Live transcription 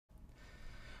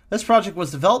This project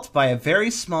was developed by a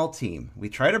very small team. We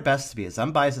tried our best to be as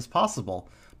unbiased as possible,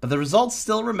 but the results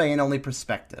still remain only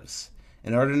perspectives.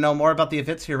 In order to know more about the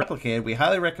events here replicated, we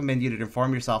highly recommend you to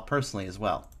inform yourself personally as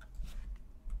well.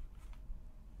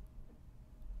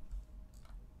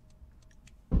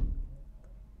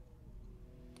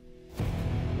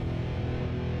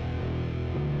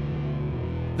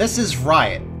 This is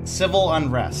Riot, Civil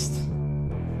Unrest.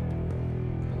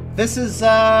 This is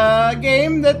a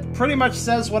game that pretty much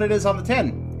says what it is on the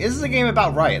tin. This is a game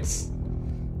about riots.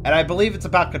 And I believe it's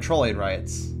about controlling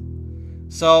riots.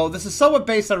 So this is somewhat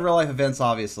based on real-life events,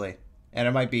 obviously. And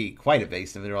it might be quite a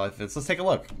based on real-life events. Let's take a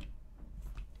look.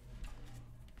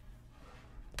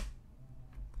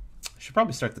 Should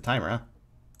probably start the timer, huh?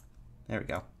 There we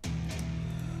go.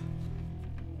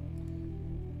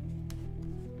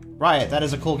 Riot, that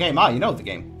is a cool game. Ah, you know the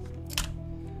game.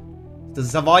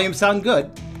 Does the volume sound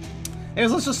good?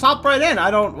 Anyways, let's just hop right in.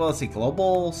 Well, let's see.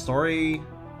 Global, story,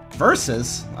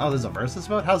 versus. Oh, there's a versus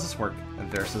mode? How does this work in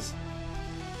versus?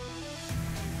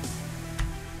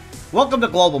 Welcome to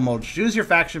global mode. Choose your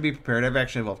faction, be prepared. Every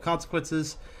action involves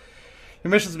consequences.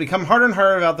 Your missions become harder and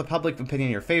harder without the public opinion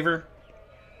in your favor.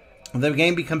 When the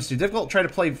game becomes too difficult, try to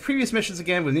play previous missions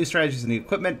again with new strategies and new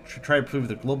equipment. Try to prove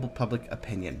the global public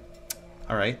opinion.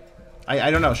 Alright.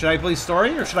 I don't know. Should I play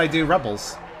story or should I do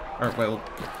rebels? Or, well,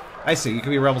 I see. You can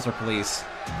be rebels or police.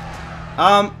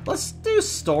 Let's do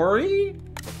story.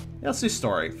 Yeah, let's do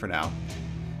story for now.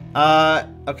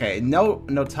 Okay.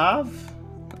 Notav?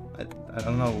 I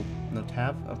don't know.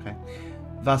 Notav? Okay.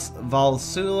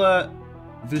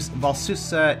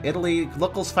 Valsusa, Italy.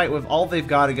 Locals fight with all they've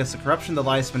got against the corruption that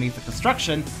lies beneath the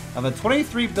construction of a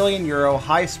 23 billion euro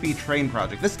high-speed train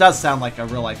project. This does sound like a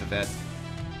real-life event.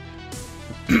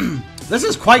 This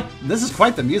is quite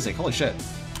the music. Holy shit.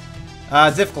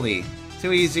 Difficulty.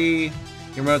 Too easy.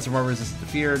 Your modes are more resistant to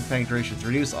fear. Panic duration is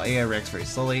reduced. AI reacts very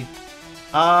slowly.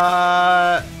 What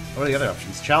are the other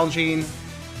options? Challenging.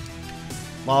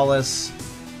 Lawless.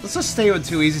 Let's just stay with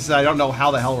too easy so I don't know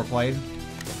how the hell we're playing.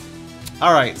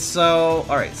 Alright, so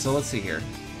let's see here.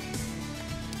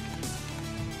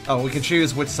 Oh, we can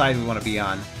choose which side we want to be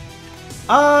on.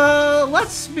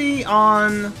 Let's be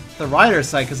on the rider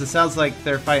side, because it sounds like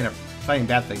they're fighting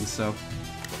bad things, so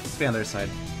let's be on their side.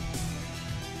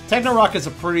 Techno rock is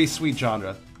a pretty sweet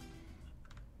genre.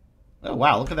 Oh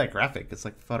wow, look at that graphic. It's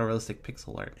like photorealistic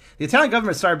pixel art. The Italian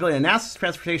government started building a massive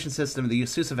transportation system in the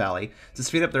Susa Valley to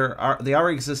speed up the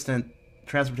already existent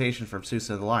transportation from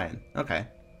Susa to the Lion. Okay.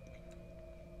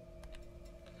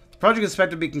 The project is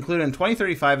expected to be concluded in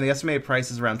 2035, and the estimated price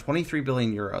is around 23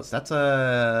 billion euros.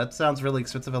 That sounds really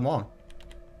expensive and long.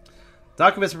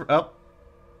 Documents. Oh,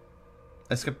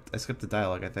 I skipped the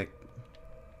dialogue, I think.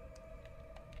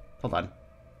 Hold on.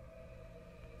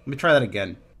 Let me try that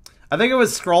again. I think it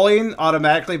was scrolling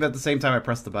automatically, but at the same time I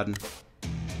pressed the button.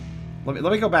 Let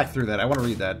me go back through that. I want to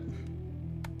read that.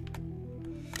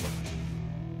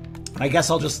 I guess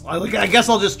I'll just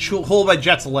hold my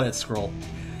jets and let it scroll.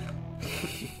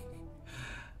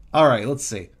 All right, let's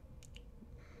see.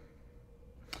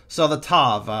 So the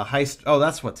TAV, oh,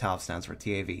 that's what TAV stands for,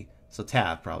 TAV. So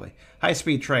TAV probably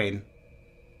high-speed train.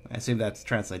 I assume that's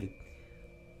translated.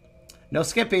 No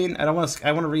skipping. I want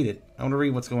to read it. I want to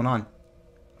read what's going on.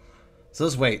 So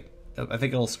just wait. I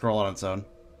think it'll scroll on its own.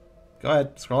 Go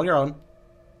ahead, scroll on your own.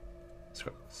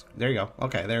 There you go.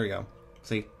 Okay, there we go.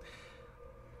 See.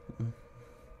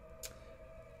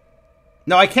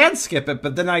 No, I can skip it,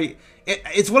 but then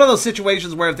it's one of those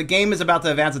situations where if the game is about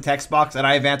to advance a text box and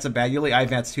I advance it manually, I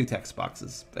advance 2 text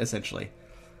boxes, essentially.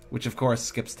 Which, of course,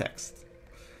 skips text.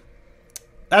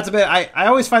 That's a bit... I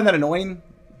always find that annoying.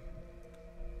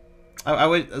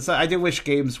 I do wish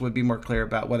games would be more clear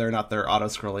about whether or not they're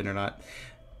auto-scrolling or not.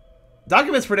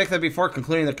 Documents predict that before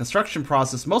concluding the construction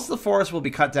process, most of the forest will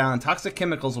be cut down and toxic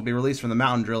chemicals will be released from the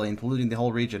mountain drilling, polluting the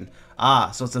whole region.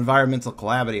 Ah, so it's environmental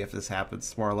calamity if this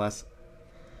happens, more or less.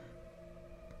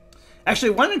 Actually,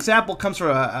 one example comes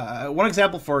from one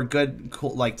example for a good,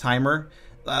 cool, like, timer.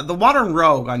 The Modern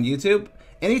Rogue on YouTube.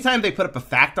 Anytime they put up a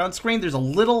fact on screen, there's a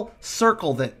little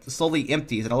circle that slowly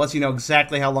empties, and it lets you know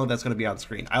exactly how long that's going to be on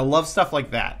screen. I love stuff like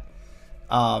that.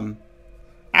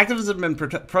 Activists have been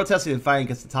protesting and fighting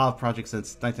against the TAV project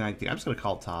since 1992. I'm just going to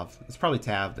call it TAV. It's probably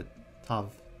TAV, but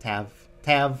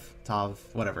TAV,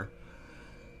 whatever.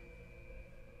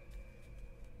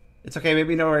 It's okay,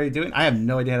 maybe you know what you're doing. I have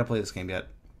no idea how to play this game yet.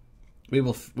 We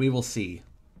will see.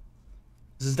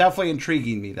 This is definitely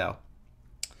intriguing me, though.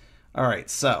 Alright,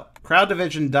 so, crowd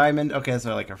division, diamond. Okay,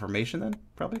 so like a formation then,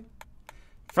 probably.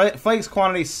 Flags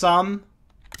quantity, some.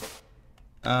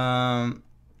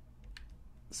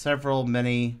 Several,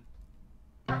 many,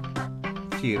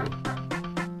 few.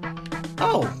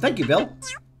 Oh, thank you, Bill.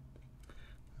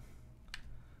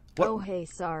 What? Oh hey,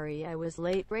 sorry I was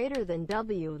late. Greater than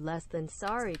W, less than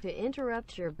sorry to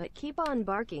interrupt you, but keep on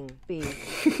barking, B.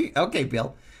 Okay,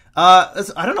 Bill.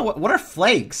 I don't know what are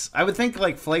flags. I would think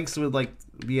like flags would like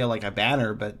be like a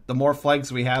banner, but the more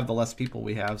flags we have, the less people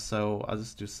we have. So I'll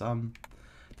just do some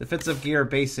defensive gear,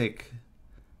 basic,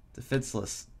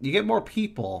 defenseless. You get more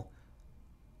people.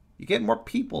 You get more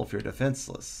people if you're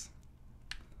defenseless.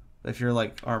 If you're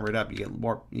like armored up, you get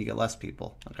more. You get less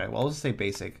people. Okay, well, let's say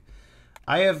basic.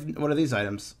 I have what are these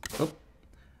items? Oh.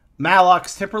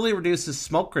 Malox temporarily reduces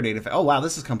smoke grenade effect. Oh wow,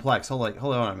 this is complex. Hold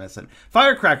on a minute.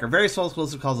 Firecracker, very slow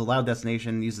explosive, causes a loud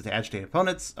detonation, uses to agitate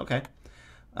opponents. Okay.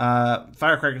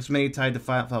 Firecrackers may tied to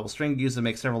flammable string, used to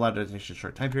make several loud detonations in a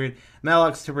short time period.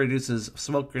 Malox temporarily reduces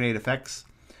smoke grenade effects.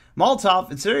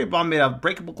 Molotov, incendiary bomb made out of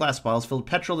breakable glass bottles filled with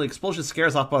petrol. The explosion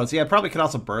scares off opponents. Yeah, it probably can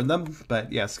also burn them,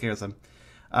 but yeah, scares them.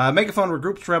 Megaphone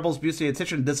regroups rebels, boosting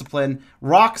attention and discipline.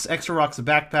 Rocks, extra rocks, a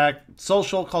backpack.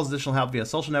 Social calls additional help via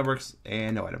social networks,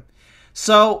 and no item.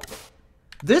 So,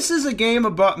 this is a game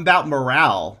about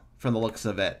morale, from the looks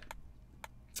of it.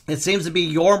 It seems to be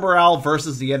your morale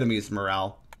versus the enemy's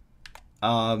morale,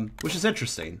 which is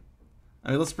interesting. I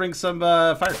mean, let's bring some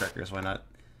firecrackers. Why not?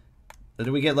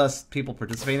 Do we get less people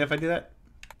participating if I do that?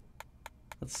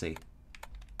 Let's see.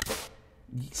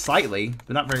 Slightly,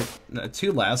 but not very.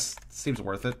 Too less. Seems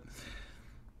worth it.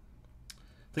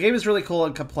 The game is really cool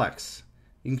and complex.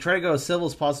 You can try to go as civil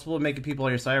as possible, making people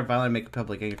on your side or violent, make a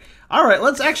public angry. All right,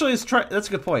 let's try. That's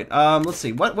a good point. Let's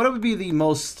see. What would be the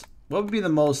most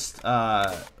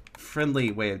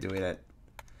friendly way of doing it?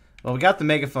 Well, we got the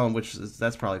megaphone,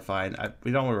 that's probably fine.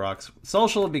 We don't want rocks.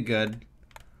 Social would be good.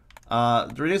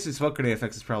 Reducing smoke grenade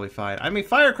effects is probably fine. I mean,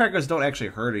 firecrackers don't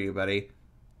actually hurt anybody.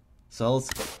 So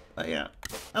let's yeah.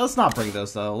 Let's not bring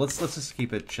those though. Let's just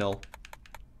keep it chill.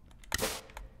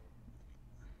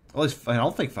 At least I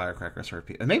don't think firecrackers hurt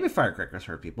people. Maybe firecrackers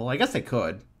hurt people. I guess they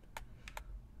could.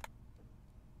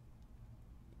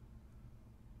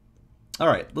 All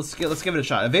right, let's give it a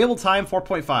shot. Available time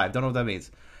 4.5. Don't know what that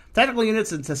means. Tactical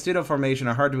units in testudo formation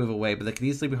are hard to move away, but they can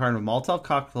easily be hardened with Molotov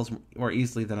cocktails more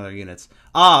easily than other units.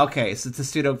 Ah, okay. So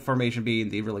testudo formation being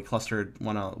the really clustered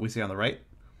one we see on the right.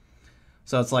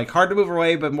 So it's like hard to move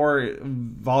away, but more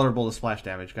vulnerable to splash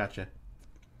damage. Gotcha.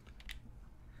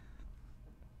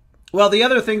 Well, the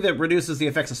other thing that reduces the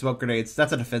effects of smoke grenades,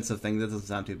 that's a defensive thing. That doesn't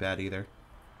sound too bad either.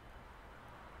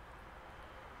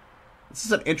 This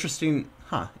is an interesting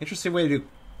way to do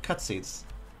cutscenes.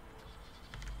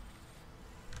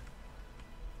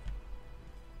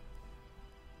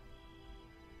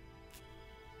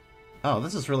 Oh,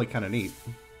 this is really kind of neat.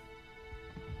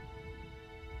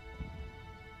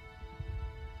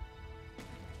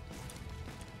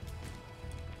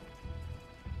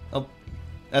 Oh,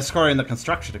 escorting the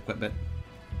construction equipment.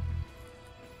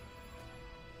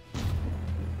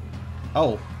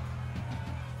 Oh.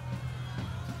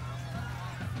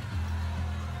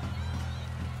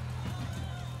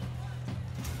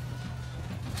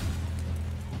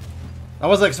 I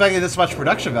wasn't expecting this much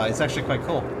production value. It's actually quite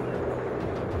cool.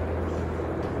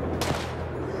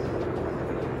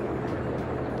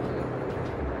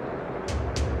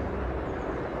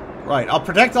 Right, I'll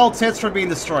protect all tents from being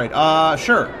destroyed.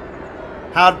 Sure.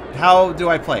 How do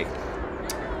I play?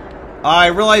 I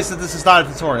realize that this is not a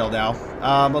tutorial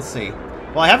now. Let's see.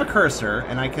 Well, I have a cursor,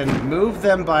 and I can move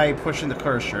them by pushing the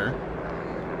cursor.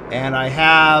 And I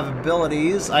have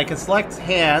abilities. I can select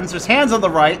hands. There's hands on the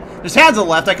right. There's hands on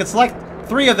the left. I can select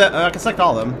 3 of them. I can select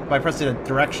all of them by pressing a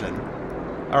direction.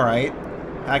 All right.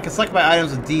 I can select my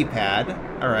items with D-pad.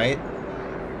 All right.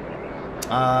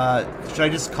 Should I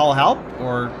just call help,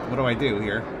 or what do I do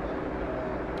here?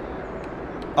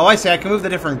 Oh, I see. I can move the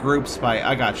different groups by...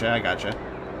 I gotcha.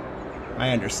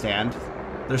 I understand.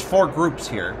 There's 4 groups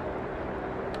here.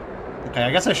 Okay,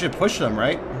 I guess I should push them,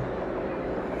 right?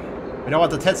 We don't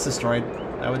want the tents destroyed.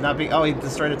 That would not be... Oh, he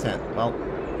destroyed a tent. Well,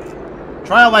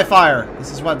 trial by fire.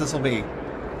 This is what this will be.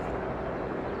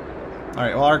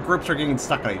 Alright, well, our groups are getting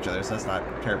stuck on each other, so that's not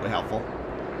terribly helpful.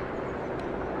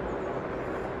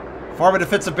 Form a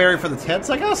defensive barrier for the tents,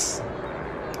 I guess?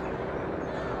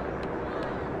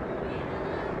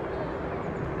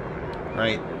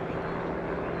 Right.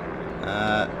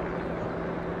 I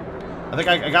think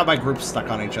I got my groups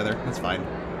stuck on each other. That's fine.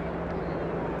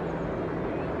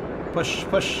 Push,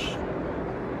 push.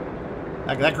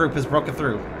 That group is broken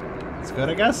through. It's good,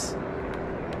 I guess?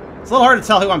 It's a little hard to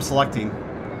tell who I'm selecting.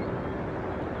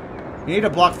 You need to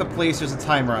block the police. There's a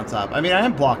timer on top. I mean, I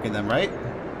am blocking them, right?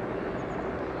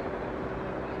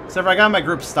 Except for I got my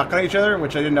groups stuck on each other,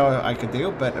 which I didn't know I could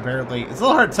do, but apparently... It's a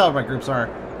little hard to tell where my groups are.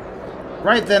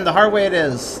 Right then, the hard way it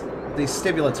is. these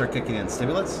stimulants are kicking in.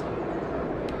 Stimulants?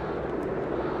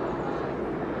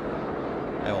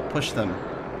 I will push them.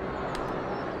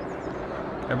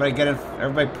 Everybody get in.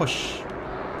 Everybody push.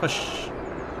 Push.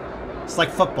 It's like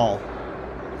football.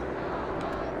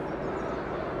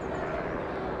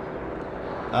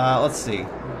 Let's see.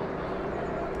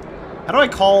 How do I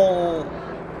call...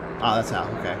 Oh, that's how.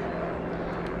 Okay.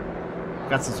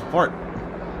 Got some support.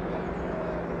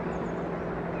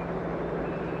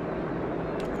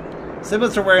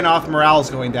 Stimulants are wearing off. Morale is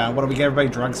going down. What, do we get everybody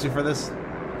drugs for this?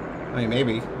 I mean,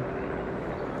 maybe.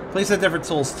 Police have different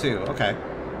tools, too. Okay.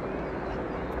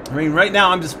 I mean, right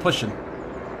now, I'm just pushing.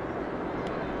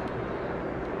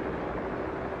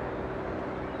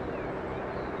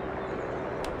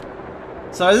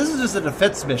 So this is just a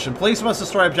defense mission. Police must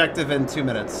destroy objective in 2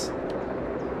 minutes.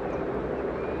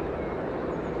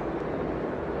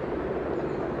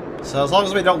 So as long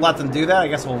as we don't let them do that, I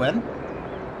guess we'll win.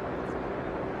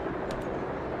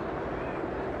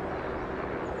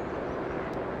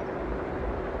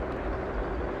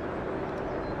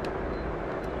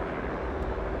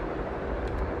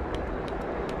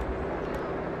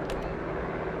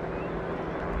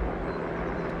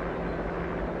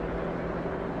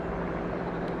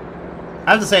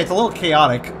 I have to say, it's a little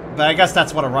chaotic, but I guess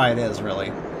that's what a riot is,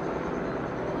 really.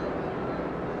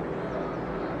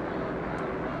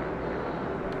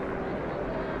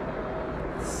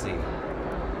 Let's see.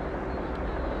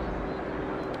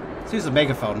 Let's use a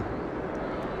megaphone.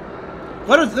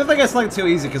 I think I selected too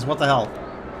easy, because what the hell?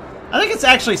 I think it's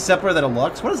actually simpler than it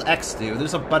looks. What does X do?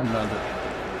 There's a button under it.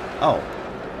 Oh.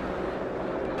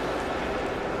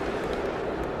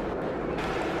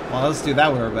 Well, let's do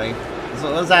that with everybody.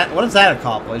 So what does that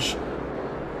accomplish?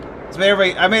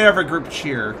 I made every group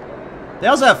cheer. They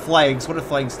also have flags. What do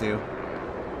flags do?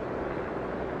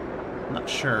 I'm not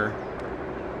sure.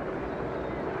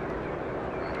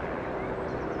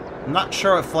 I'm not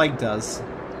sure what flag does.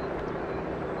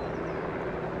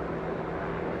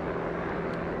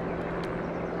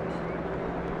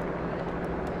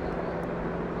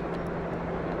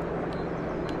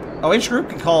 Oh, each group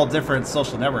can call a different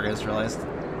social network, I just realized.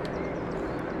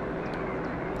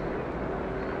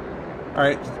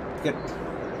 Alright,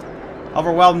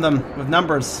 overwhelm them with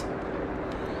numbers.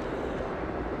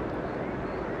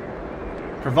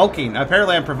 Provoking.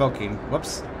 Apparently I'm provoking.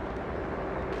 Whoops.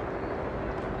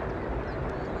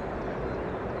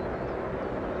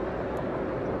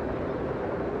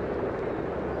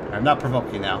 I'm not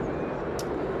provoking now.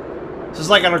 This is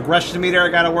like an aggression meter I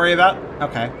gotta worry about?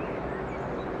 Okay.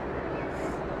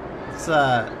 It's,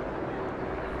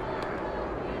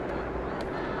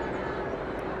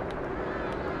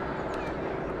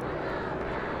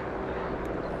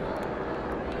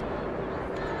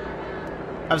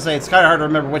 I would say it's kind of hard to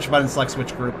remember which button selects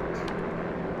which group.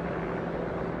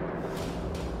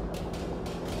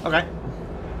 Okay.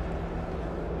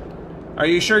 Are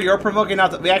you sure you're provoking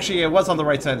out the... Actually, it was on the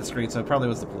right side of the screen, so it probably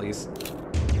was the police.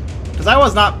 Because I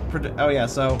was not... Oh, yeah,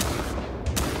 so...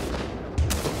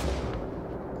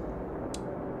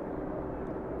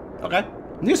 Okay.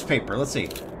 Newspaper, let's see.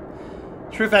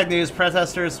 True fact news,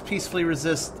 protesters peacefully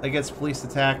resist against police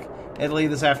attack. Italy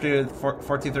this afternoon,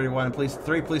 1431,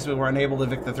 three policemen were unable to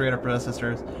evict the 300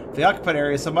 protesters. The occupied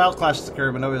area, some mild clashes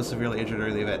occurred, but nobody was severely injured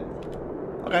during the event.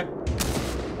 Okay.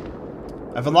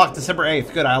 I've unlocked December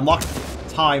 8th. Good, I unlocked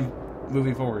time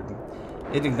moving forward.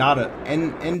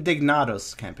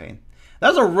 Indignados campaign. That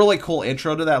was a really cool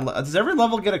intro to that. Does every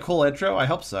level get a cool intro? I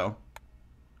hope so.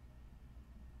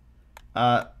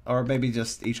 Or maybe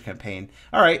just each campaign.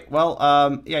 Alright,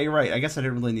 well, yeah, you're right. I guess I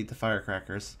didn't really need the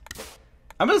firecrackers.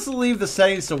 I'm going to leave the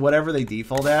settings to whatever they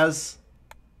default as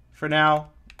for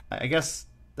now. I guess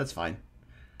that's fine.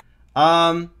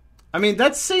 I mean,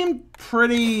 that seemed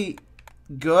pretty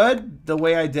good the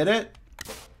way I did it.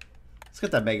 Let's get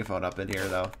that megaphone up in here,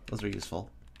 though. Those are useful.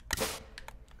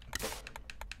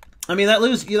 I mean,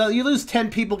 you lose 10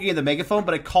 people getting the megaphone,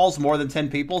 but it calls more than 10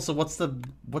 people, so what's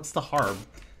the harm?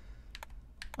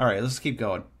 Alright, let's keep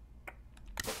going.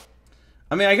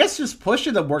 I mean, I guess just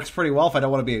pushing them works pretty well if I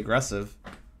don't want to be aggressive.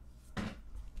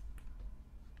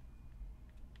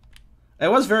 It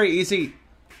was very easy.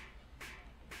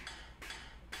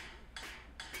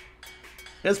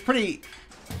 It was pretty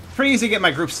easy to get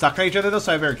my group stuck on each other, though,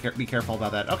 so I better be careful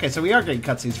about that. Okay, so we are getting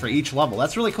cutscenes for each level.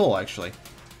 That's really cool, actually.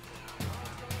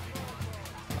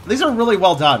 These are really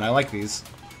well done. I like these.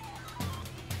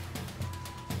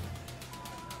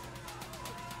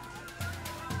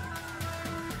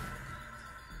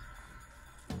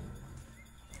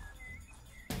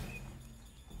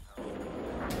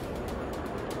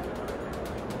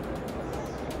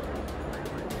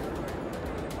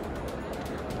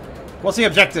 What's the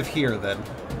objective here, then?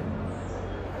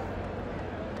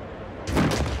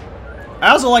 I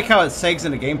also like how it segs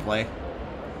into gameplay.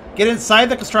 Get inside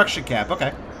the construction cap.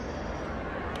 Okay.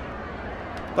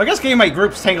 Well, I guess getting my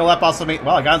groups tangled up also made...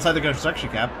 Well, I got inside the construction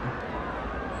cap.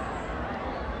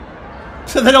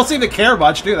 So they don't seem to care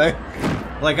much, do they?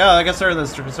 Like, oh, I guess they're in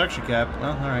this construction cap.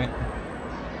 Well, alright.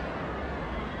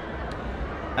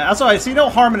 Also, I see no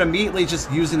harm in immediately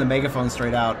just using the megaphone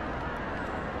straight out.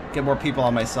 Get more people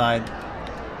on my side.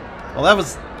 Well, that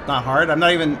was not hard. I'm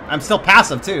not even... I'm still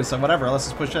passive, too, so whatever. Let's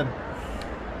just push in.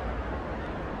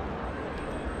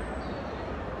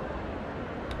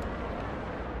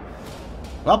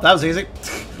 Well, that was easy.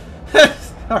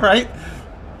 Alright.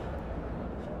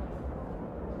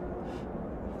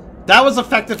 That was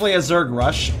effectively a Zerg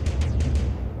rush.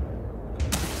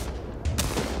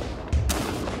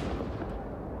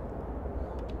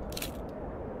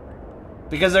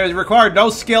 Because it required no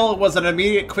skill, it was an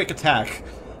immediate quick attack.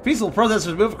 Peaceful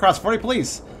protesters moved across 40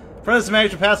 police. Protesters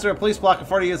managed to pass through a police block of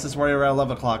 40 units this morning around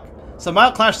 11 o'clock. Some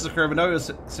mild clashes occurred, but nobody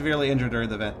was severely injured during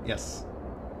the event. Yes.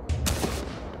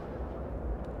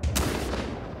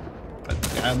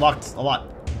 I unlocked a lot.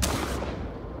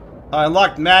 I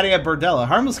unlocked Maddie at Bordella.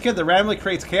 Harmless kid that randomly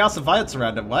creates chaos and violence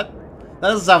around him. What? That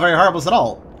doesn't sound very harmless at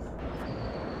all.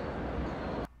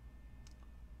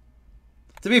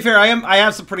 To be fair, I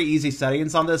have some pretty easy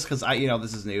settings on this because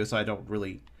this is new, so I don't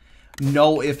really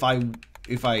know if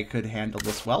I could handle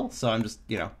this well. So I'm just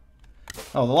oh,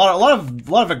 a lot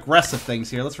of aggressive things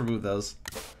here. Let's remove those.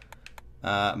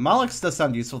 Molix does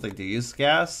sound useful. They do use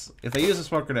gas. If they use a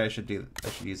smoke grenade, I should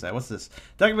use that. What's this?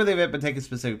 Document the event, but take a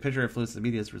specific picture influence the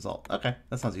media's result. Okay,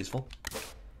 that sounds useful.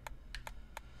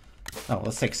 Oh,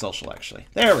 let's take social actually.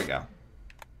 There we go.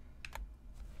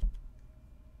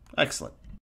 Excellent.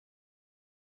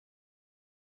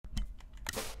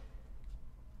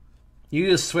 You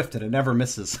use Swift it never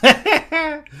misses.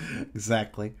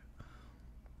 Exactly.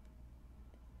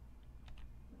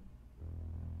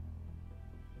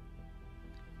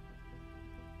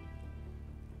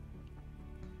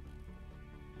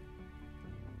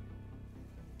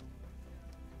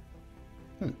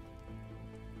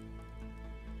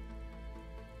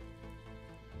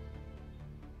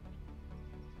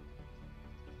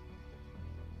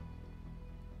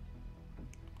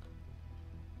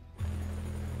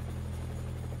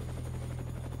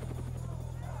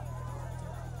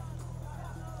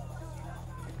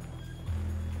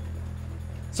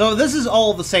 So this is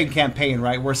all the same campaign,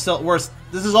 right? This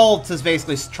is all to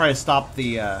basically try to stop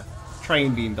the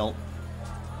train being built.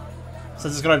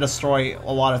 Since it's going to destroy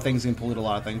a lot of things and pollute a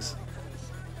lot of things.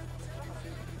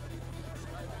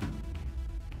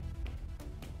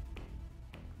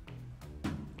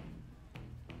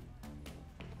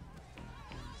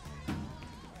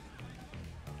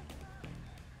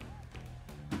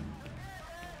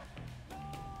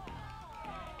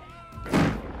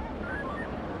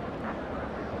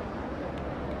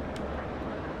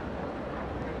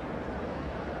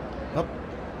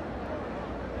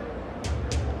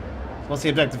 What's the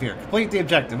objective here? Complete the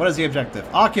objective. What is the objective?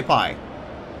 Occupy.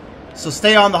 So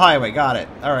stay on the highway. Got it.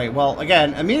 Alright, well,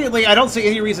 again, immediately, I don't see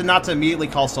any reason not to immediately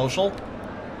call social.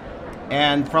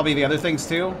 And probably the other things,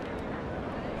 too.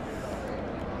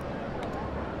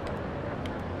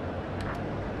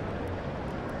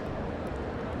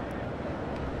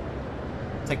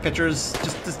 Take pictures.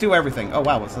 Just do everything. Oh,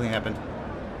 wow, something happened.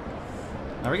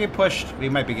 Are we getting pushed? We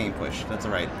might be getting pushed. That's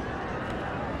alright.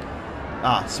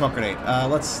 Ah, smoke grenade.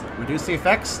 Let's reduce the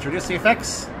effects. Reduce the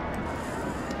effects.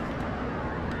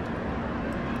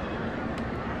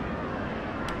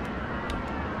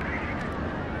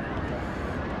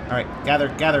 Alright, gather,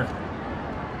 gather.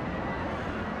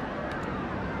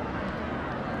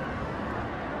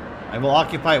 I will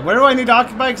occupy. Where do I need to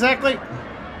occupy exactly?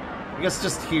 I guess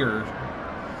just here.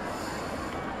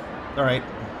 Alright.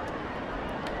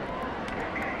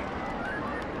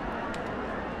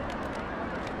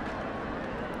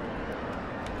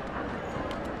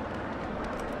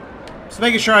 Just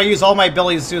making sure I use all my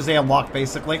abilities as soon as they unlock,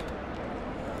 basically.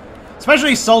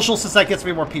 Especially social, since that gets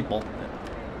me more people.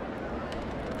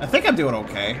 I think I'm doing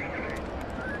okay.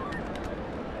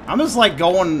 I'm just, like,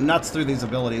 going nuts through these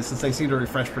abilities, since they seem to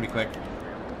refresh pretty quick.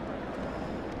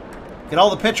 Get all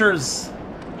the pictures.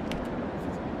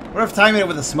 What if timing it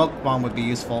with a smoke bomb would be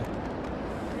useful?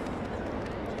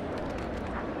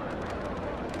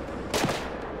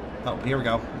 Oh, here we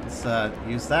go. Let's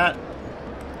use that.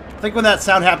 I think when that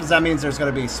sound happens, that means there's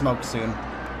going to be smoke soon.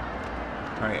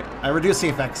 Alright. I reduced the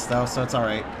effects, though, so it's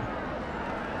alright.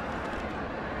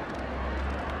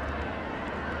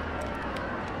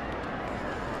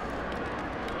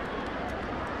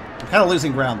 I'm kind of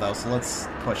losing ground, though, so let's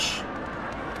push.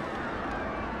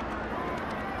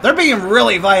 They're being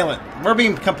really violent. We're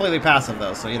being completely passive,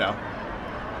 though, so, you know.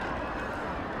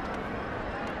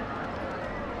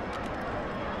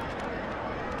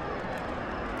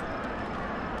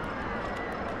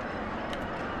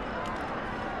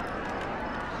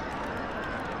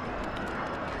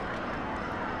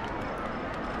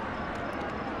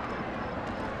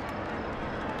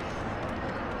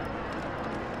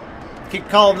 Keep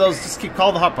calling those, just keep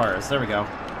calling the hot bars. There we go.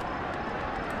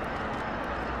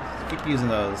 Keep using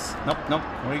those. Nope, nope.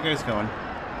 Where are you guys going?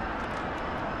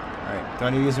 Alright, do I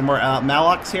need to use more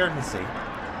Malox here? Let's see.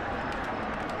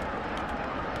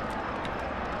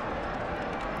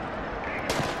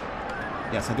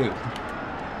 Yes, I do.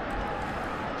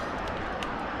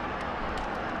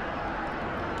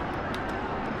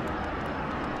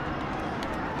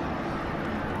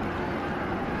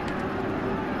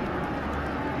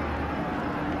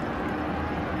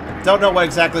 Don't know what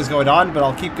exactly is going on, but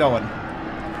I'll keep going.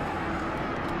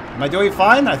 Am I doing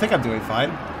fine? I think I'm doing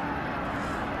fine.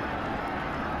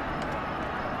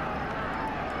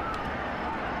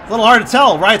 It's a little hard to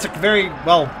tell. Riots are very,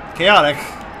 well, chaotic.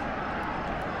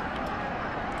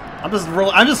 I'm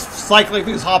just cycling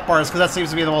through these hotbars because that seems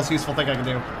to be the most useful thing I can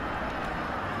do.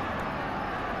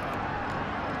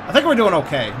 I think we're doing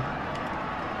okay.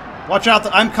 Watch out.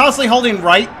 I'm constantly holding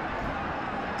right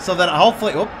so that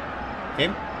hopefully... Oh,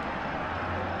 okay.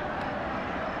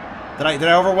 Did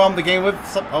I overwhelm the game with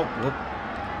some... Oh, whoop.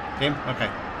 Game? Okay.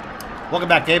 Welcome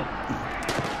back, Gabe.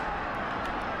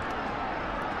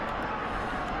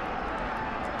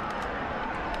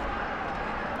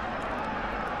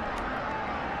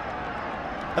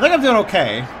 I think I'm doing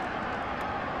okay.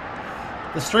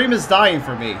 The stream is dying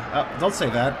for me. Oh, don't say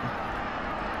that.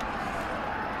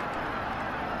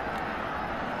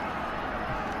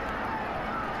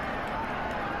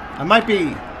 I might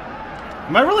be...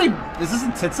 Am I really... Is this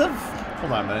intensive?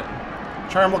 Hold on a minute.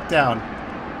 Try and look down.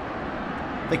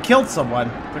 They killed someone.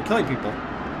 They're killing people.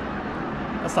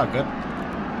 That's not good.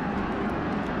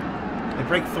 They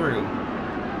break through.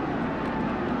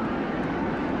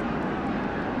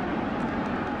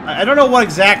 I don't know what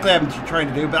exactly I'm trying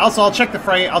to do, but also I'll check the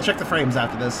frame. I'll check the frames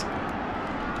after this.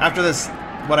 After this,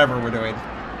 whatever we're doing.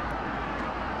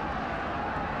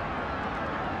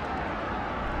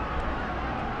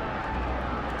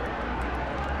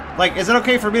 Like, is it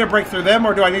okay for me to break through them,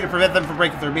 or do I need to prevent them from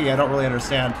breaking through me? I don't really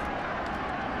understand.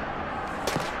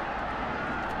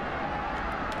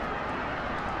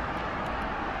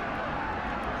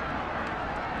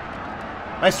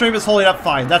 My stream is holding up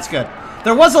fine. That's good.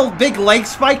 There was a big lag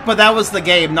spike, but that was the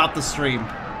game, not the stream.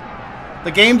 The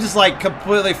game just, like,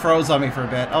 completely froze on me for a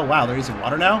bit. Oh, wow, they're using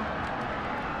water now?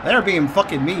 They're being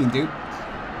fucking mean, dude.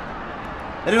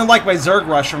 They didn't like my Zerg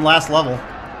rush from last level.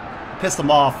 Pissed them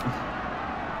off.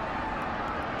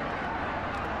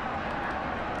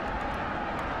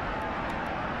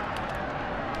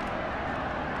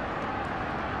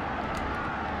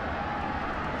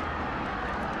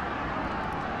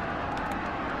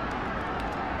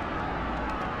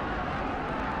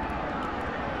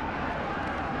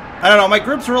 I don't know, my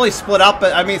group's really split up,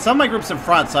 but I mean, some of my group's in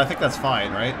front, so I think that's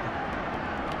fine, right?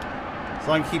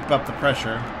 So I can keep up the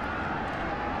pressure.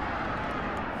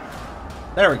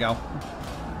 There we go.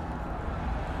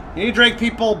 You need to drag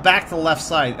people back to the left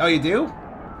side. Oh, you do?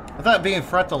 I thought being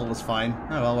frontal was fine.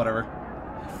 Oh, well, whatever.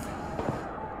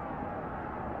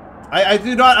 I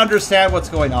do not understand what's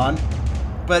going on,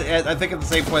 but I think at the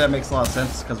same point that makes a lot of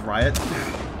sense, because Riot.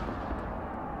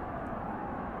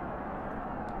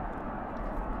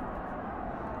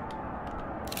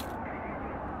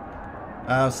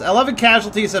 So 11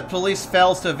 casualties if police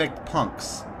fails to evict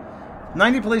punks.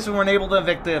 90 policemen were unable to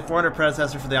evict the 400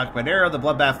 predecessor for the occupied area. The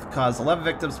bloodbath caused 11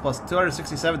 victims plus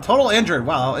 267 total injured.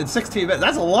 Wow, in 16 minutes.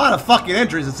 That's a lot of fucking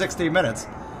injuries in 16 minutes.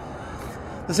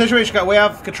 The situation got way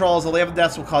out of control as 11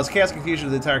 deaths will cause chaos and confusion to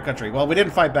the entire country. Well, we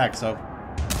didn't fight back, so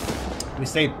we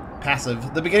stayed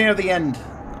passive. The beginning of the end.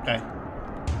 Okay.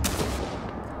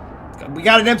 We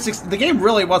got an M6. The game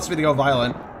really wants me to go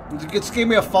violent. It just gave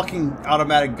me a fucking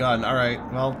automatic gun. Alright,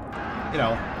 well, you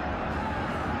know.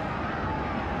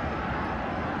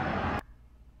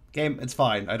 Game, it's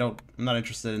fine. I'm not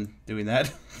interested in doing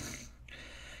that.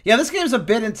 Yeah, this game's a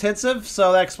bit intensive,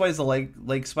 so that explains the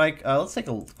leg spike. Let's take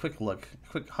a quick look.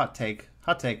 Quick hot take.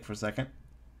 Hot take for a second.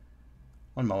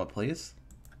 One moment, please.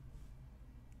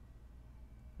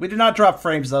 We did not drop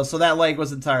frames, though, so that leg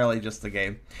was entirely just the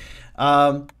game.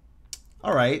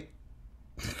 Alright.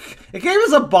 The game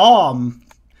is a bomb.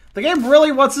 The game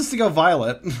really wants us to go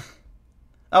violent.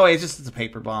 Oh wait, it's a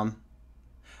paper bomb.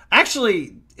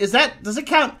 Actually, does it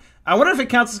count? I wonder if it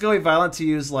counts as going violent to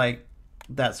use, like,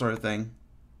 that sort of thing.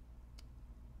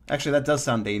 Actually, that does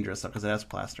sound dangerous, though, because it has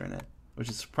plaster in it. Which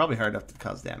is probably hard enough to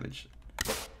cause damage.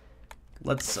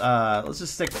 Let's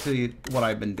just stick to what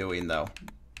I've been doing, though.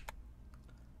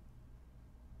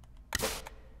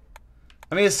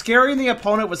 I mean, is scaring the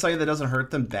opponent with something that doesn't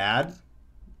hurt them bad?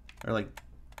 Or, like,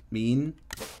 mean?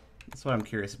 That's what I'm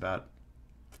curious about.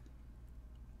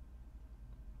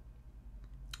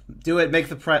 Do it. Make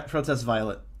the protest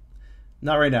violent.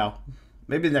 Not right now.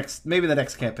 Maybe the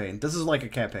next campaign. This is like a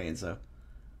campaign, so.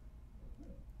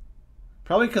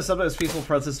 Probably because sometimes peaceful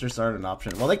protesters aren't an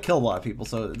option. Well, they kill a lot of people,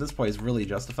 so at this point it's really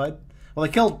justified. Well,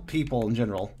 they killed people in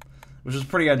general, which is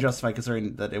pretty unjustified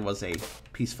considering that it was a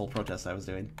peaceful protest I was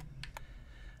doing.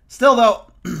 Still,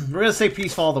 though, we're going to say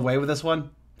peaceful all the way with this one,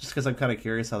 just because I'm kind of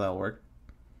curious how that'll work.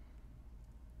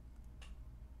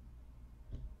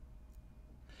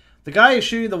 The guy who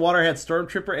shooting the water had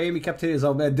stormtrooper aim. He kept hitting his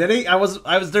own man. Did he?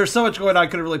 There's so much going on, I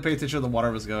couldn't really pay attention to the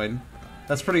water was going.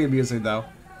 That's pretty amusing, though.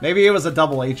 Maybe it was a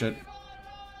double agent.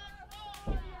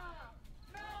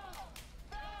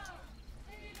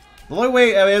 The only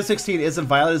way M16 isn't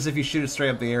violent is if you shoot it straight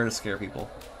up the air to scare people.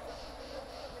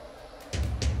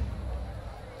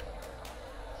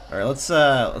 All right,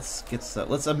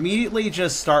 let's immediately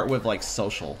just start with like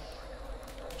social,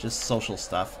 just social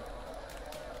stuff.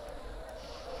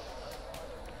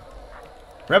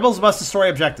 Rebels must destroy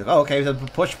objective. Oh, okay.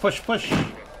 Push, push, push.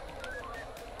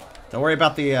 Don't worry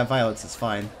about the violence. It's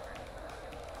fine.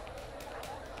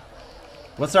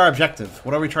 What's our objective?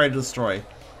 What are we trying to destroy?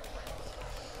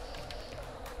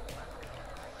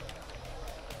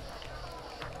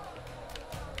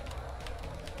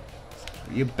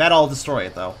 You bet I'll destroy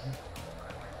it, though.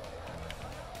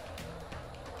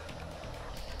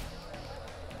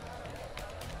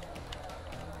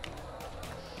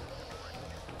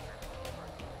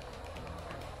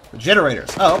 The generators.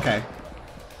 Oh, okay.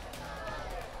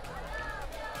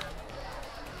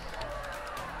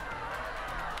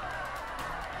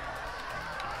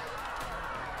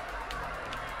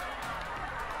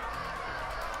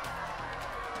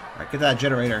 Alright, get that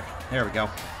generator. There we go.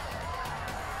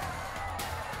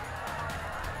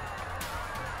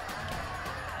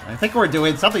 I think we're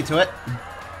doing something to it.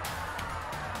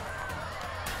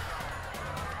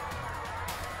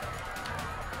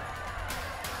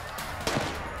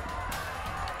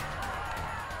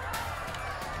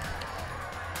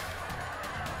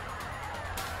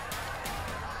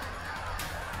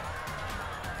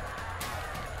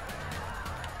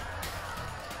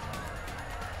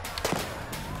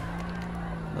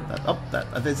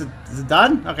 Is it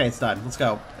done? Okay, it's done. Let's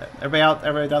go. Everybody out.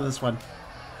 Everybody down this one.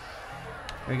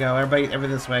 There we go. Everybody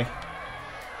this way.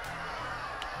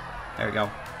 There we go.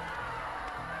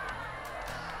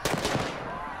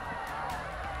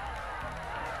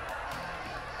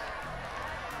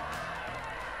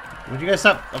 Would you guys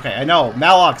stop? Okay, I know.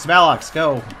 Malox,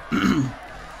 go.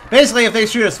 Basically, if they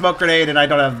shoot a smoke grenade and I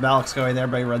don't have Malox going,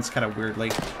 everybody runs kind of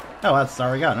weirdly. Oh, that's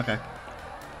already gone. Okay.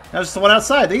 That was just the one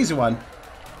outside, the easy one.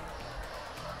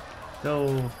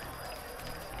 Go.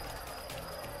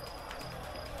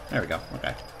 There we go.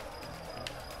 Okay.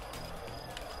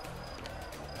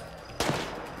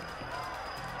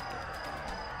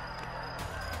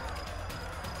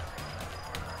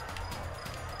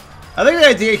 I think the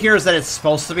idea here is that it's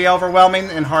supposed to be overwhelming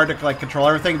and hard to like control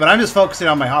everything, but I'm just focusing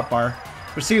on my hotbar,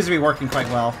 which seems to be working quite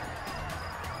well.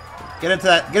 Get into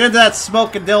that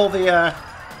smoke and dill the. I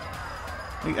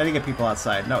need to get people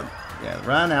outside. No, yeah,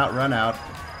 run out, run out.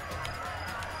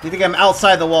 You think I'm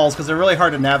outside the walls because they're really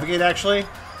hard to navigate, actually?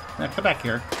 Now, come back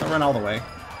here. Don't run all the way.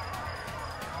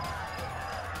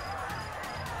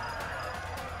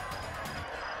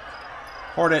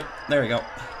 Hoard it. There we go.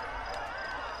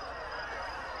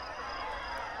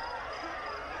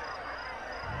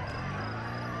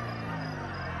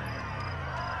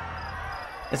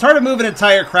 It's hard to move an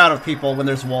entire crowd of people when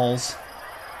there's walls.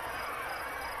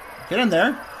 Get in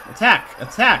there. Attack.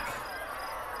 Attack.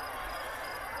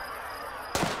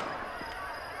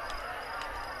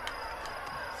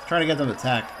 Trying to get them to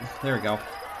attack. There we go.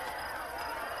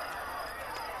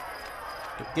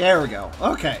 There we go.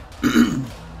 Okay.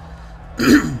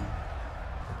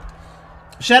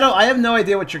 Shadow, I have no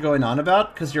idea what you're going on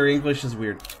about because your English is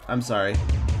weird. I'm sorry.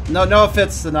 No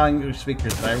offense to non-English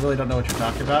speakers, but I really don't know what you're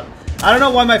talking about. I don't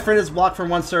know why my friend is blocked from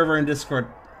one server in Discord.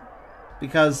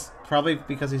 Probably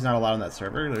because he's not allowed on that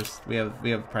server. We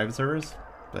have private servers,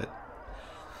 but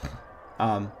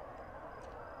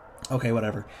okay,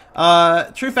 whatever.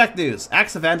 True fact news.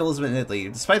 Acts of vandalism in Italy.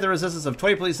 Despite the resistance of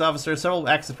 20 police officers, several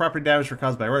acts of property damage were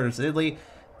caused by rioters in Italy.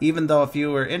 Even though a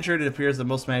few were injured, it appears that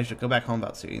most managed to go back home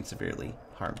without being severely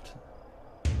harmed.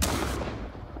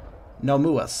 No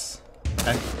muas.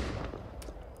 Okay.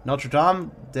 Notre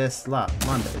Dame des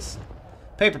Mondes.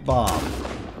 Paper bomb.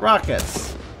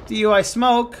 Rockets. DUI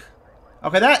smoke.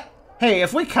 Okay, that... Hey,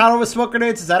 if we counter with smoke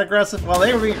grenades, is that aggressive? Well,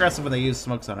 they were being aggressive when they used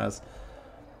smokes on us.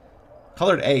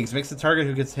 Colored eggs. Makes the target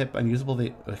who gets hit unusable.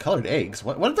 Colored eggs?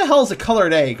 What the hell is a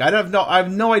colored egg? I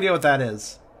have no idea what that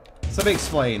is. Somebody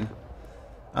explain.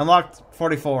 Unlocked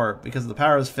 44 because of the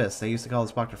power of his fist. They used to call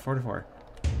this block to 44.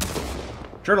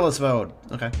 Journalist mode.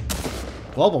 Okay.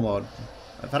 Global mode.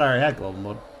 I thought I already had global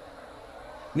mode.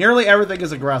 Nearly everything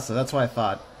is aggressive. That's what I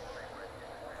thought.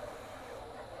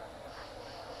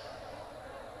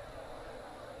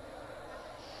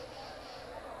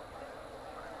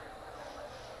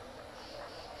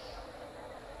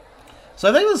 So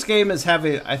I think this game is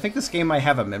having... I think this game might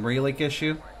have a memory leak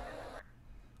issue.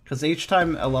 Because each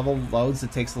time a level loads,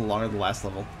 it takes a little longer than the last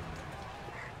level.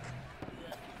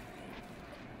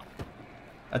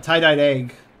 A tie-dyed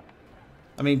egg.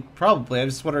 I mean, probably. I'm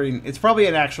just wondering... It's probably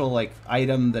an actual, like,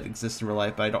 item that exists in real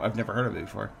life, but I've never heard of it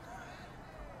before.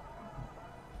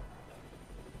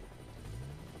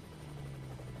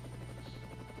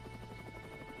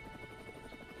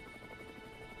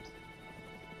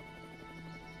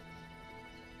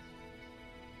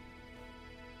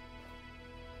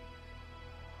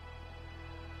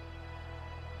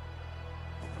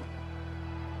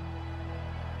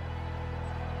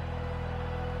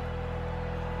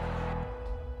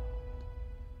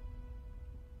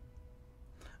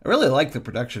 I really like the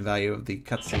production value of the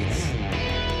cutscenes.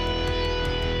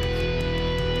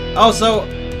 Oh, so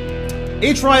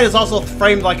each ride is also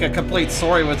framed like a complete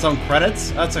story with its own credits.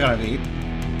 That's kind of neat.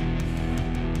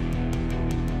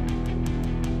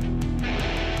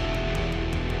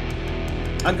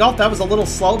 On golf, that was a little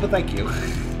slow, but thank you.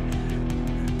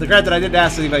 The granted, I didn't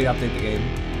ask anybody to update the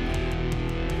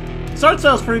game. Start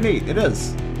style is pretty neat. It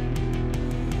is.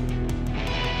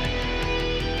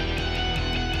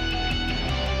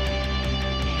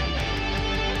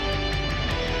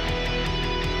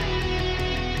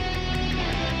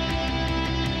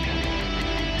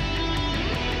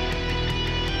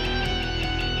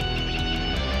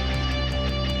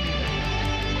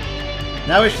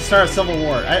 Now we should start a civil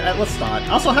war. Let's not.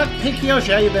 Also, hey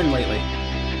Kiyoshi, how you been lately?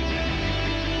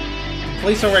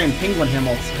 Police are wearing penguin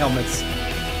helmets.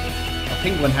 Or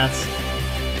penguin hats.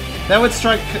 That would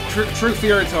strike true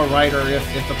fear into a rider if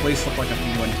the police look like a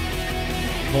penguin.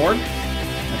 Bored?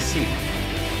 I see.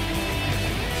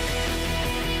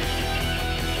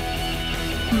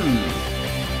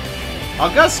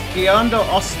 August Giondo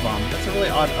Osman. That's a really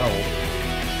odd O.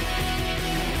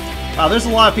 Wow, there's a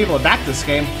lot of people that back this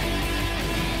game.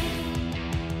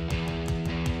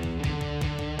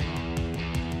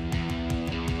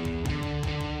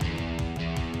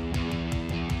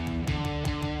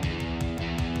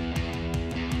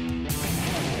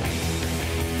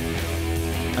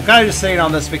 I'm kind of just saying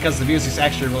on this because the music's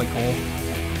actually really cool.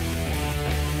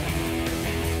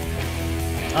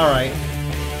 Alright.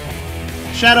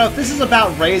 Shadow, if this is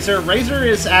about Razor, Razor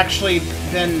is actually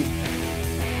been...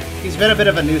 He's been a bit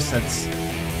of a nuisance.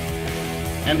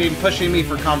 And been pushing me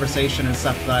for conversation and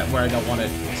stuff where I don't want it.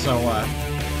 So,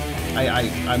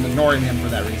 I'm ignoring him for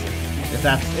that reason.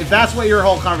 If that's what your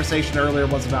whole conversation earlier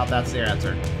was about, that's the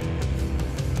answer.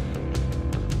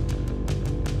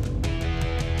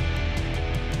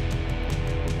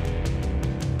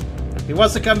 He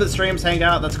wants to come to the streams, hang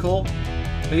out, that's cool.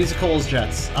 But he's as cool as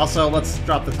Jets. Also, let's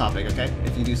drop the topic, okay?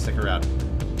 If you do stick around.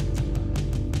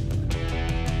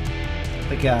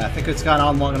 I think it's gone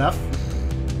on long enough.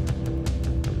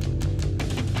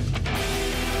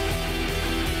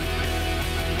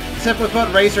 Simply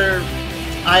put, Razor...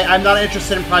 I'm not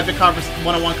interested in private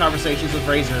one-on-one conversations with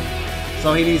Razor.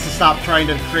 So he needs to stop trying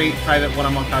to create private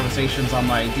one-on-one conversations on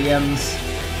my DMs,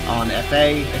 on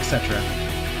FA, etc.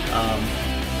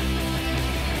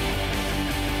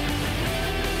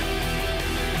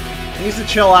 He needs to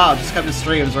chill out, just come to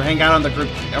streams, or hang out on the group,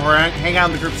 or hang out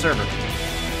on the group server.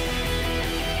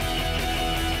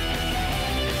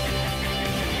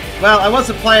 Well, I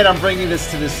wasn't planning on bringing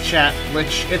this to this chat,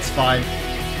 which it's fine.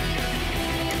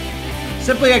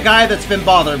 Simply a guy that's been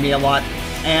bothering me a lot,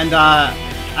 and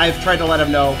I've tried to let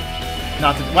him know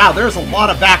not to. Wow, there's a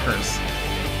lot of backers.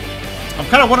 I'm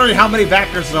kind of wondering how many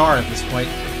backers there are at this point.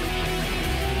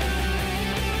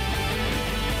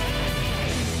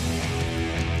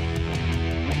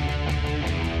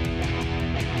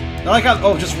 I like how,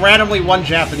 oh, just randomly one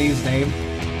Japanese name.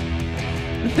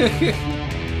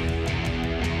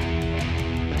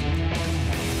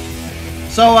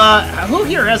 So, who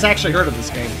here has actually heard of this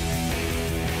game?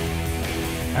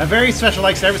 A very special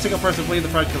thanks to every single person playing the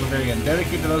project till the very end,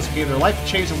 dedicated to those who gave their life to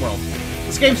change the world.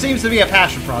 This game seems to be a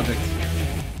passion project.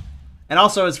 And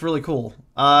also, it's really cool.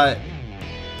 Like,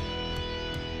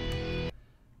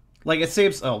 it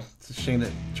seems... Oh, it's a shame that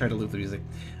I tried to loop the music.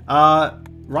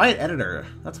 Riot Editor.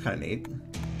 That's kind of neat.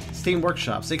 Steam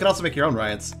Workshop. So you can also make your own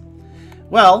riots.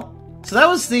 Well, so that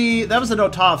was the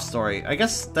Notov story. I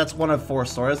guess that's one of 4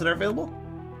 stories that are available.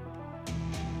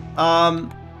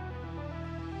 I'm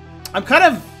kind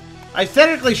of... I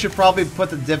technically should probably put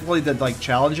the difficulty to, like,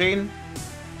 challenging.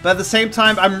 But at the same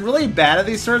time, I'm really bad at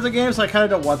these sorts of games, so I kind of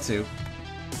don't want to.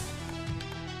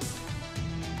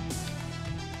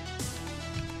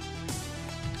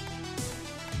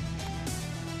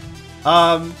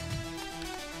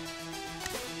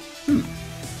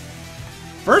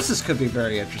 Versus could be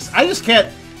very interesting. I just can't...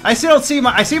 I still don't see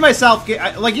I see myself...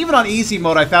 like, even on easy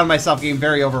mode, I found myself getting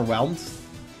very overwhelmed.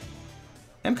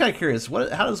 I'm kind of curious.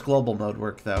 How does global mode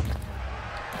work, though?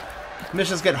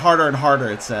 Missions get harder and harder,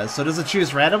 it says. So does it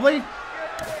choose randomly?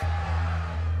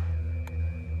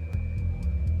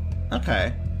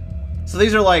 Okay. So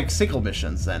these are like single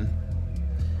missions, then.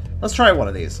 Let's try one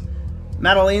of these.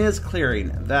 Madalena's Clearing.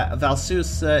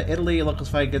 Valsus, Italy. Locals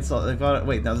fight against...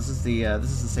 Wait, no, this is the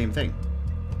same thing.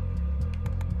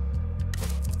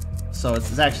 So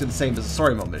it's actually the same as the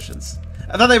story mode missions.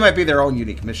 I thought they might be their own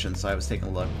unique missions, so I was taking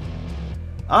a look.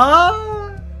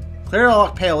 Clear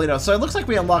unlock Paolino. So it looks like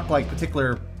we unlock like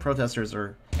particular protesters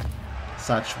or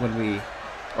such when we,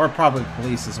 or probably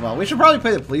police as well. We should probably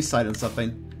play the police side in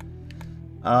something.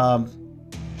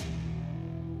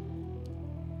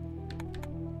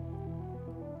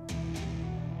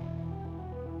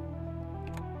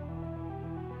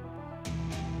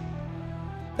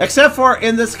 Except for,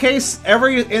 in this case, in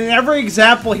every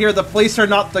example here, the police are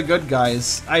not the good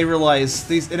guys. I realize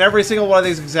in every single one of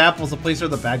these examples, the police are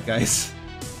the bad guys.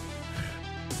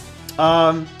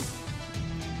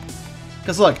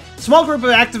 Because look, small group of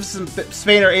activists in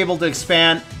Spain are able to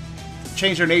expand,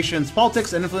 change their nation's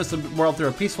politics, and influence the world through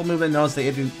a peaceful movement known as the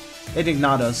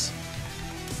Indignados.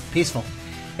 Peaceful.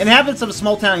 Inhabitants of a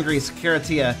small town in Greece,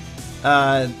 Karatia,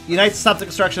 unite to stop the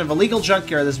construction of a legal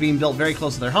junkyard that's being built very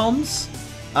close to their homes.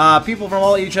 People from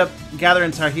all Egypt gather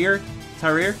in Tahrir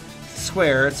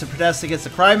Square to protest against the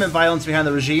crime and violence behind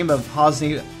the regime of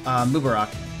Hosni Mubarak.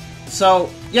 So,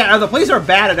 yeah, the police are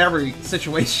bad at every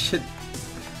situation.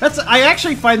 I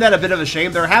actually find that a bit of a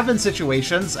shame. There have been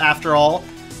situations, after all,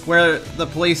 where the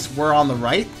police were on the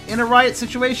right in a riot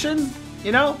situation,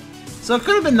 you know? So it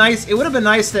could have been nice. It would have been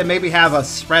nice to maybe have a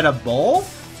spread of both.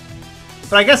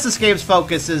 But I guess this game's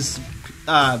focus is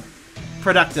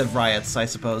productive riots, I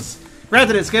suppose.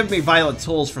 Granted, it's giving me violent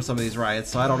tools for some of these riots,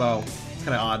 so I don't know. It's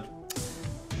kind of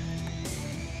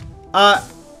odd.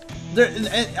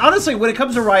 Honestly, when it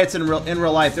comes to riots in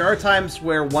real life, there are times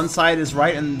where one side is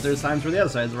right and there's times where the other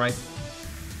side is right.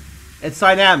 It's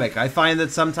dynamic. I find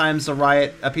that sometimes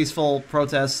a peaceful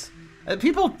protest...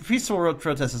 peaceful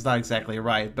protest is not exactly a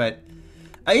riot, but...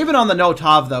 even on the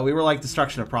Notov, though, we were like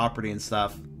destruction of property and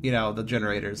stuff. You know, the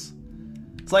generators.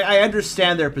 It's like, I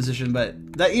understand their position, but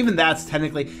even that's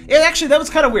technically... Actually, that was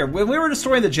kind of weird. When we were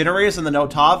destroying the generators in the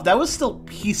Notov, that was still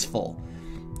peaceful.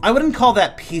 I wouldn't call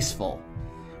that peaceful.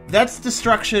 That's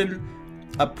destruction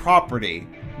of property.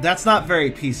 That's not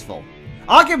very peaceful.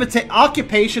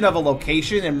 Occupation of a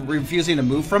location and refusing to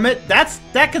move from it,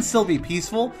 that can still be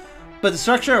peaceful, but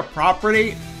destruction of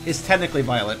property is technically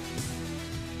violent.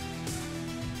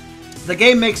 The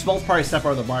game makes both parties step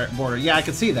over the border. Yeah, I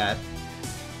can see that.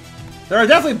 There are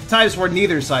definitely times where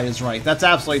neither side is right. That's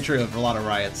absolutely true for a lot of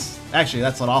riots. Actually,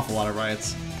 that's an awful lot of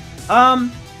riots.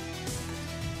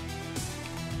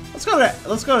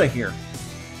 Let's go to here.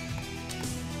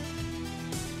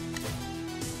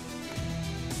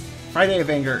 Friday of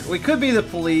Anger. We could be the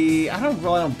police. I don't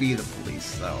really don't be the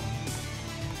police though,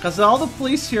 because all the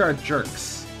police here are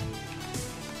jerks.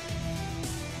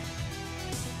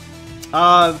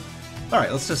 All right,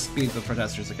 let's just be the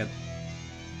protesters again.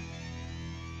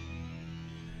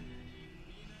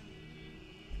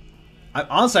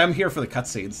 Honestly, I'm here for the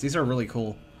cutscenes. These are really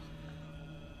cool.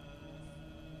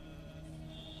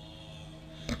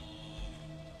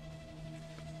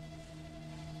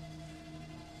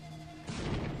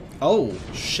 Oh,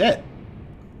 shit.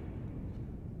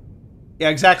 Yeah,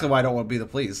 exactly why I don't want to be the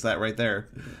police. That right there.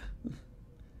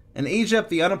 In Egypt,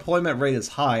 the unemployment rate is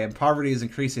high and poverty is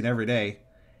increasing every day.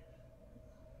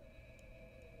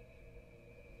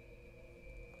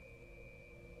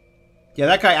 Yeah,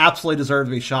 that guy absolutely deserved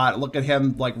to be shot. Look at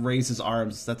him, like, raise his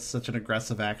arms. That's such an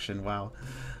aggressive action. Wow.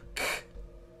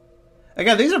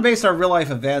 Again, these are based on real-life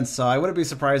events, so I wouldn't be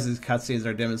surprised if these cutscenes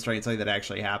are demonstrating something that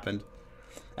actually happened.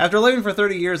 After living for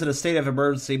 30 years in a state of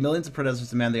emergency, millions of protesters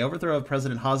demand the overthrow of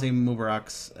President Hosni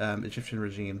Mubarak's Egyptian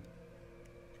regime.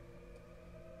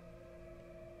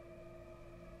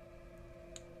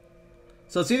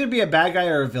 So it's either be a bad guy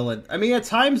or a villain. I mean, at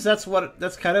times that's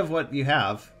kind of what you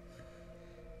have.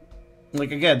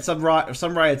 Like again, some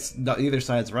riots, either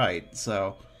side's right.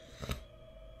 So,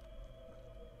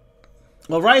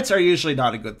 well, riots are usually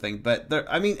not a good thing. But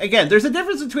I mean, again, there's a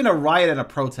difference between a riot and a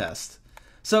protest.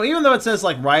 So even though it says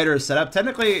like rioters set up,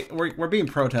 technically we're being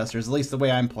protesters. At least the way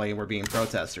I'm playing, we're being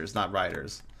protesters, not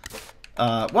rioters.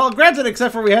 Well, granted,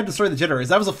 except for we had to destroy the generators.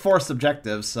 That was a forced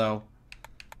objective, so.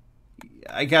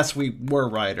 I guess we were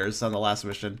rioters on the last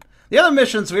mission. The other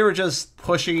missions, we were just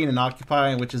pushing and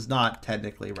occupying, which is not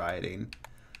technically rioting.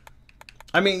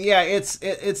 I mean, yeah,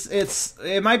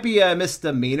 it might be a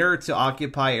misdemeanor to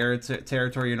occupy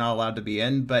territory you're not allowed to be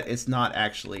in, but it's not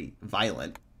actually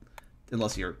violent,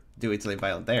 unless you're doing something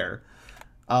violent there.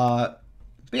 But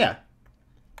yeah.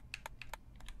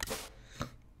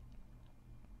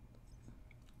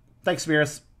 Thanks,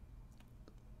 Mirus.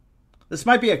 This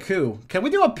might be a coup. Can we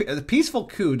do a peaceful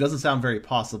coup? Doesn't sound very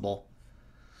possible.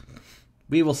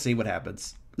 We will see what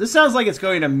happens. This sounds like it's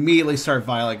going to immediately start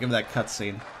violent, given that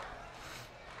cutscene.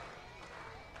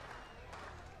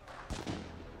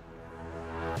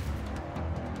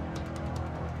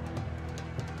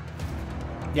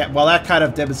 Yeah, well, that kind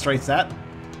of demonstrates that.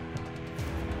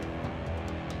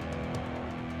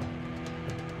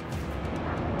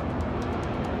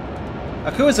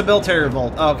 A coup is a military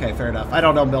revolt. Oh, okay, fair enough. I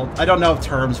don't know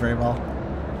terms very well.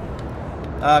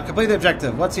 Complete the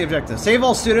objective. What's the objective? Save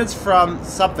all students from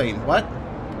something. What?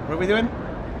 What are we doing?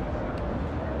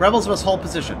 Rebels must hold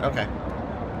position. Okay.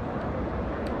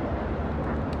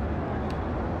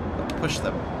 Push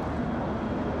them.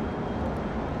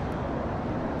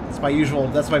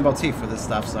 That's my motif for this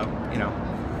stuff, so, you know.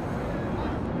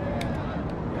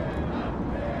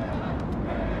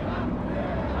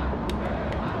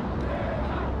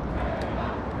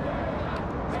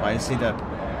 I just need to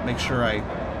make sure Wait,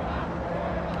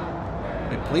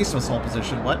 police must hold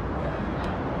position. What?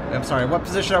 I'm sorry, what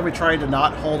position are we trying to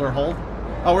not hold or hold?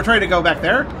 Oh, we're trying to go back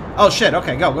there? Oh, shit.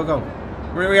 Okay, go.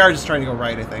 We are just trying to go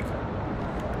right, I think.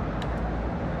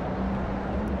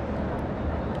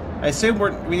 I assume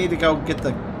we need to go get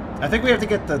the... I think we have to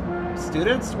get the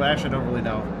students? Well, actually, I don't really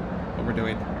know what we're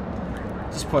doing.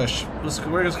 Just push.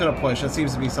 We're just going to push. That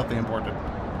seems to be something important.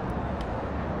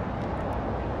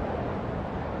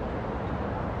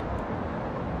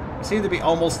 We seem to be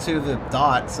almost to the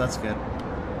dot, so that's good.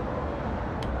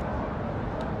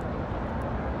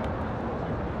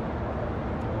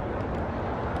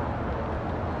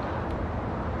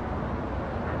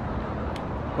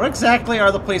 What exactly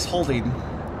are the police holding?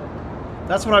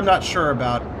 That's what I'm not sure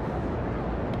about.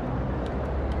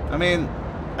 I mean,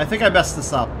 I think I messed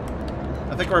this up.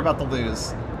 I think we're about to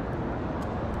lose.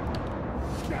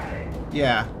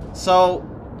 Yeah. So,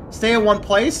 stay in one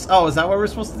place? Oh, is that what we're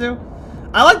supposed to do?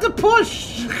 I like to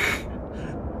push!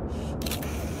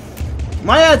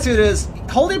 My attitude is,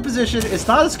 holding position is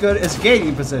not as good as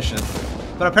gaining position.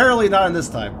 But apparently not in this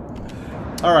time.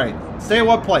 Alright, stay in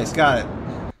one place. Got it.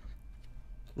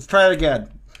 Let's try it again.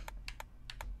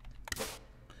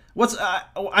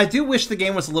 I do wish the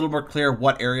game was a little more clear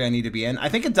what area I need to be in. I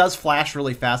think it does flash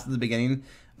really fast at the beginning,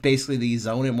 basically the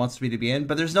zone it wants me to be in,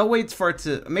 but there's no way for it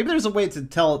to... Maybe there's a way to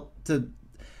tell...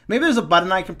 Maybe there's a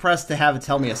button I can press to have it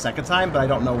tell me a second time, but I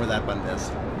don't know where that button is.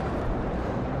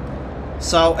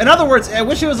 So, in other words, I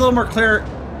wish it was a little more clear.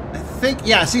 I think...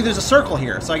 Yeah, see, there's a circle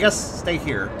here, so I guess stay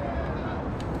here.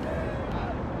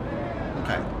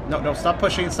 Okay. No, stop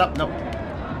pushing. Stop. No.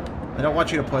 I don't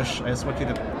want you to push. I just want you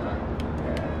to...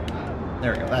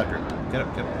 There we go. That group. Get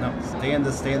up. No, stay in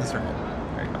the circle.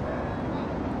 There you go.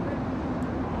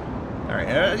 All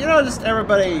right. You know, just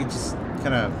everybody, just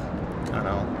kind of, I don't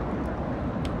know,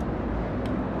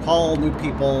 call new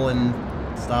people and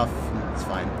stuff. It's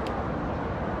fine.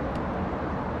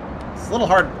 It's a little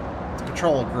hard to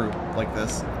control a group like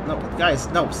this. No, guys,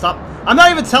 no, stop. I'm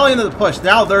not even telling them to push.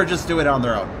 Now they're just doing it on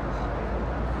their own.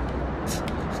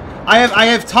 I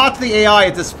have taught the AI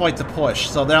at this point to push,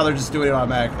 so now they're just doing it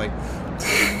automatically.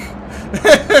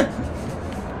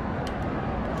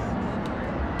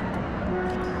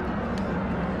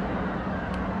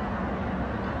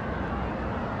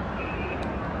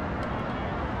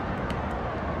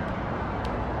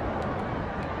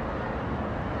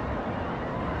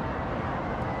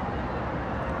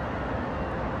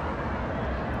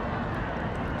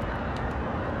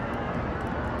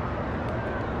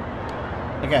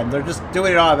 Again, they're just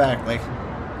doing it automatically.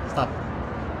 Stop.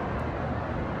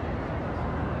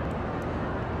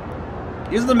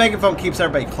 Using the megaphone keeps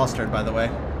everybody clustered, by the way.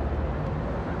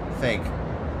 I think.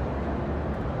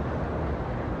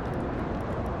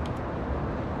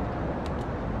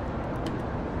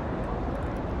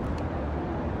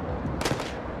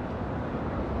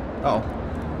 Oh.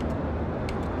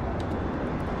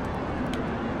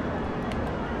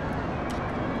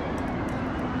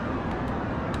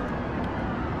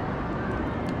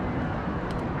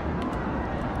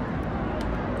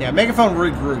 Yeah, megaphone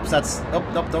regroups. That's... Oh,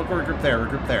 nope, don't regroup there.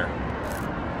 Regroup there.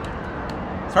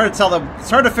 It's hard to tell them... It's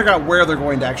hard to figure out where they're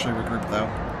going to actually regroup, though.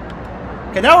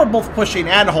 Okay, now we're both pushing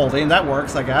and holding. That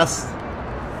works, I guess.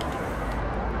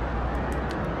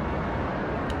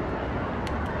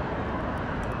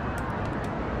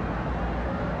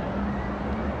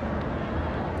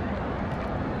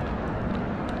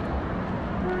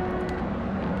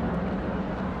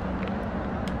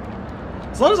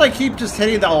 As long as I keep just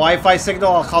hitting the Wi-Fi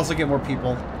signal, I'll also get more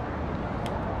people.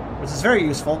 Which is very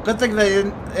useful. Good thing they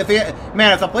didn't... If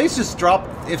the police just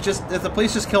dropped... If the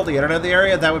police just killed the internet in the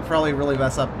area, that would probably really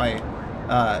mess up my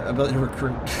ability to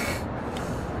recruit.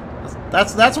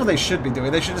 That's what they should be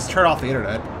doing. They should just turn off the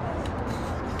internet.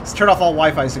 Just turn off all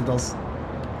Wi-Fi signals.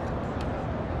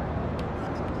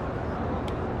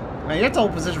 Man, you have to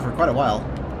hold position for quite a while.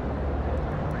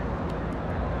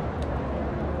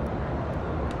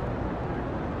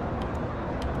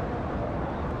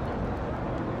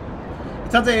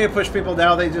 It's not that they push people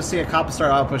now, they just see a cop and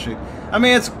start out pushing. I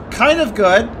mean, it's kind of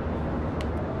good.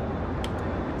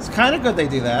 It's kind of good they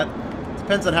do that.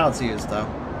 Depends on how it's used, though.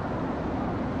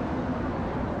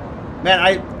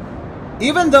 Man,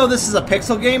 even though this is a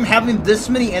pixel game, having this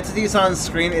many entities on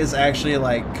screen is actually,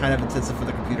 like, kind of intensive for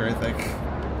the computer, I think.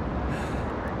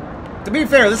 To be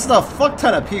fair, this is a fuck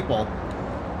ton of people.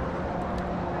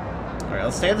 Alright,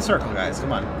 let's stay in the circle, guys.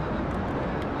 Come on.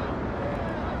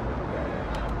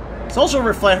 Social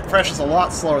refresh is a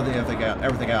lot slower than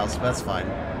everything else, but that's fine.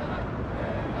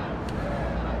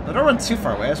 But don't run too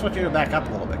far away. I just want you to back up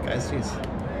a little bit, guys. Jeez.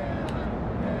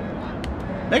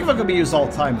 Megaphone can be used all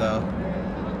the time, though.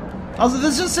 Also,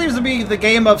 this just seems to be the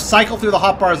game of cycle through the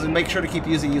hotbars and make sure to keep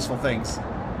using useful things.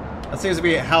 That seems to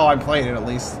be how I'm playing it, at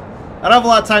least. I don't have a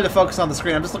lot of time to focus on the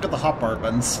screen. I'm just looking at the hotbar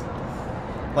buttons.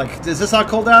 Like, is this on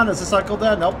cooldown? Is this on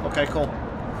cooldown? Nope. Okay, cool.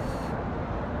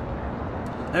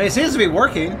 I mean, it seems to be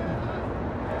working.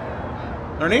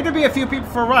 There need to be a few people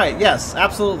for a riot. Yes,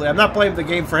 absolutely. I'm not blaming the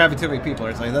game for having too many people.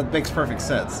 It's like, that makes perfect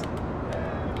sense.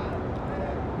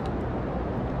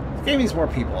 The game needs more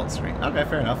people on screen. Okay,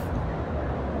 fair enough.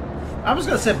 I'm just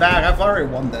gonna sit back. I've already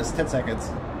won this. 10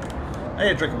 seconds. I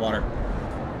need a drink of water.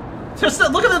 Just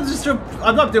look at them. Just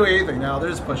I'm not doing anything now. They're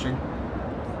just pushing.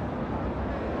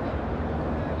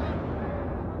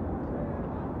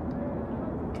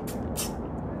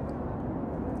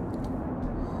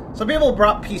 Some people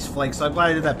brought peace flags, so I'm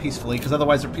glad I did that peacefully, because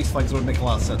otherwise their peace flags wouldn't make a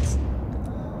lot of sense.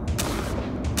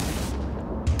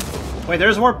 Wait,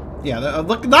 there's more. Yeah,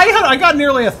 look, I got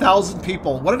nearly 1,000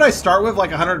 people. What did I start with?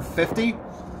 Like 150?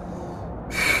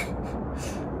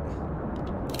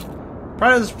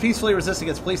 Prior to this peacefully resisting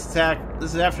against police attack,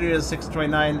 this is afternoon of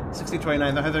 1629.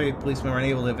 The 130 policemen were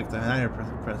unable to evict the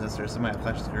 900 protesters. Some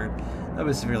clashes occurred. Nobody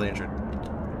was severely injured.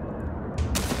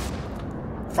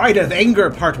 Fight of Anger,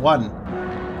 Part 1.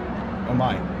 Oh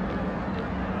my.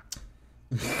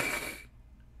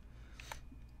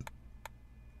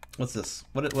 What's this?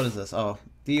 What is this? Oh,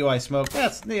 DUI smoke.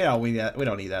 That's, you know, we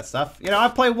don't need that stuff. You know, I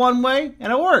play one way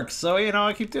and it works, so you know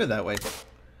I keep doing it that way.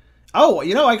 Oh,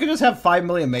 you know, I could just have 5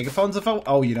 million megaphones if I...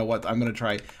 Oh, you know what? I'm gonna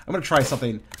try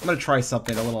something. I'm gonna try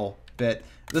something a little bit.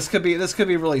 This could be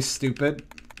really stupid.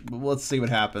 Let's see what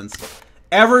happens.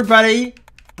 Everybody,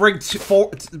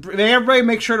 everybody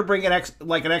make sure to bring an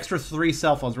extra 3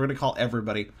 cell phones. We're gonna call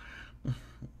everybody.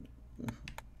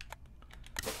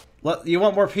 You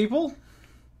want more people?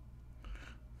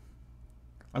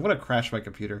 I'm gonna crash my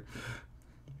computer.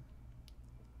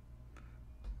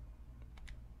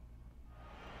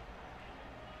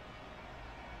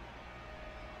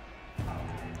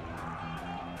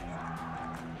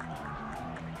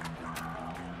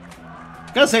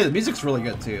 Gotta say, the music's really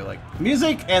good too. Like,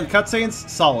 music and cutscenes,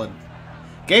 solid.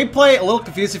 Gameplay, a little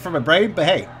confusing for my brain, but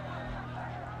hey.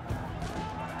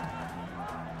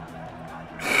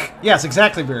 Yes,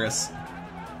 exactly, Beerus.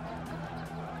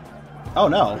 Oh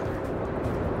no.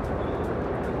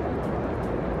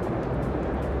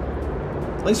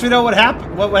 At least we know what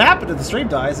happened. What happened if the stream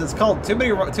dies? It's called too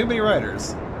many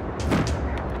riders.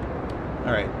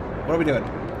 All right, what are we doing?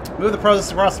 Move the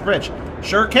process across the bridge.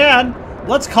 Sure can.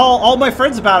 Let's call all my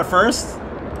friends about it first.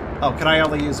 Oh, can I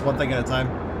only use one thing at a time?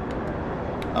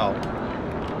 Oh.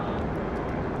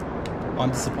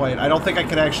 I'm disappointed. I don't think I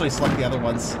can actually select the other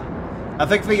ones. I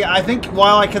think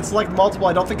while I can select multiple,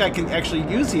 I don't think I can actually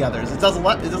use the others. It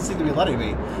doesn't seem to be letting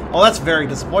me. Oh, that's very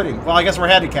disappointing. Well, I guess we're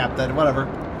handicapped then. Whatever.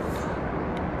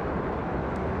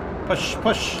 Push,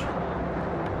 push,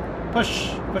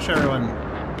 push, push, everyone.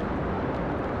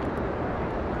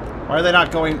 Why are they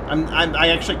not going? I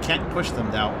actually can't push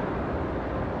them now.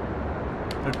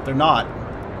 They're not.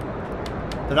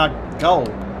 They're not. Go.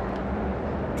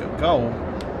 Go.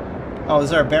 Oh,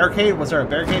 is there a barricade? Was there a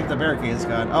barricade? The barricade is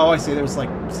gone. Oh, I see. There's like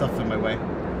stuff in my way.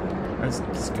 Let's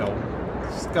just go.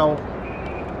 Just go.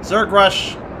 Zerg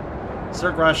rush.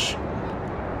 Zerg rush.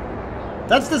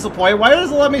 That's disappointing. Why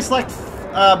does it let me select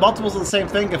multiples of the same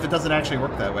thing if it doesn't actually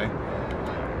work that way?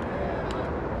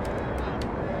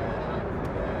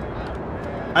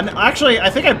 And actually, I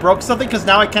think I broke something because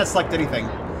now I can't select anything.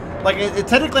 Like,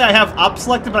 technically I have up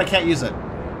selected, but I can't use it.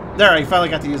 There, I finally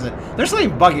got to use it. There's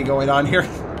something buggy going on here.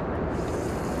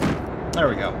 There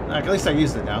we go. At least I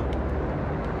used it now.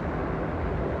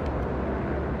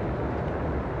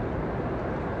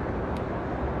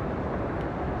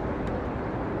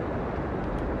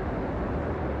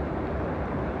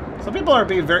 Some people are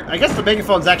being very... I guess the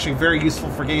megaphone's actually very useful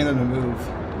for getting them to move.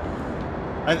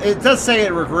 It does say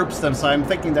it regroups them, so I'm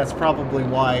thinking that's probably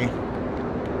why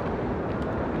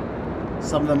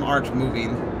some of them aren't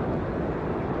moving.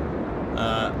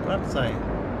 What am I saying?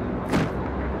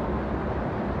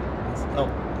 Oh,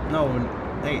 no.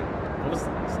 Hey, what was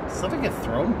that? Did something get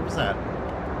thrown? What was that?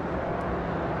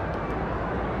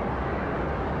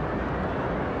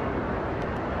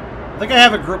 I think I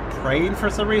have a group praying for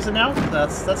some reason now.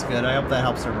 That's good. I hope that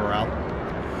helps their morale.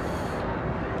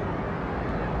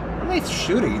 What are they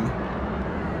shooting?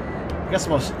 I guess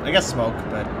smoke,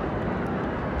 but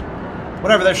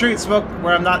whatever. They're shooting smoke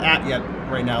where I'm not at yet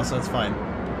right now, so it's fine.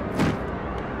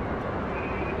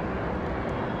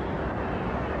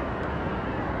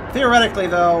 Theoretically,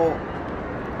 though,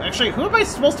 actually, who am I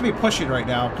supposed to be pushing right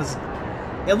now? Because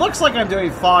it looks like I'm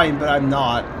doing fine, but I'm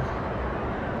not.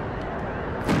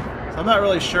 So I'm not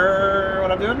really sure what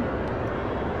I'm doing.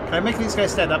 Can I make these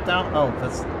guys stand up now? Oh,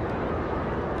 that's...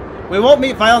 We won't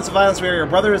meet violence and violence barrier.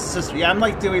 Brothers and sisters. Yeah, I'm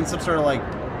like doing some sort of like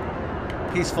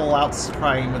peaceful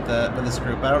outcrying with this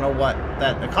group. I don't know what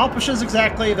that accomplishes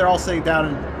exactly. They're all sitting down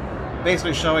and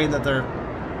basically showing that they're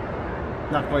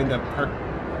not going to hurt.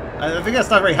 I think that's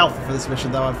not very helpful for this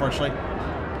mission, though, unfortunately.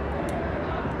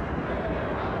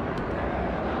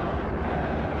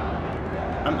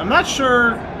 I'm not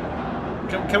sure.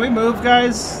 Can we move,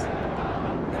 guys?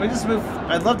 Can we just move?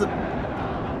 I'd love to.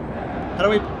 How do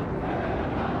we?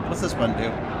 What's this button do?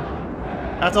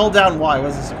 I have to hold down Y. What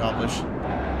does this accomplish?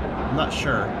 I'm not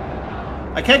sure.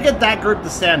 I can't get that group to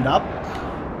stand up.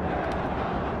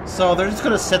 So they're just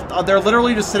gonna sit. They're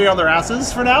literally just sitting on their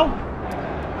asses for now.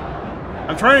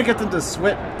 I'm trying to get them to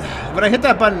switch. When I hit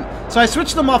that button, so I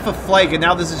switched them off of flag, and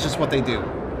now this is just what they do.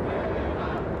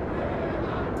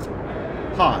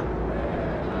 Huh.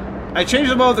 I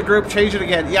changed the mode of the group, changed it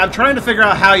again. Yeah, I'm trying to figure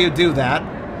out how you do that.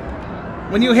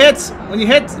 When you hit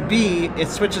B, it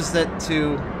switches it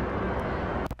to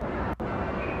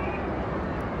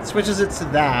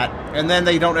that, and then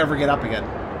they don't ever get up again.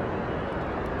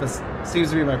 This seems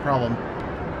to be my problem.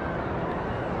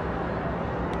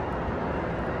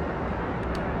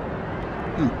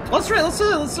 Let's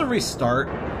restart.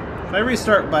 Can I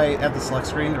restart at the select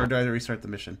screen, or do I restart the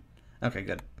mission? Okay,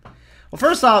 good. Well,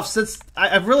 first off, since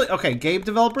I've really... Okay, game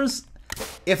developers,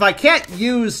 if I can't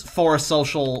use 4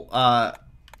 social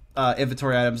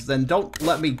inventory items, then don't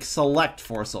let me select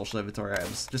 4 social inventory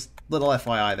items. Just little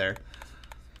FYI there.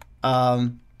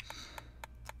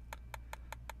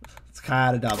 It's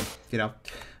kind of dumb, you know.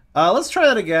 Let's try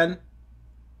that again.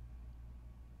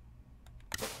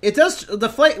 It does the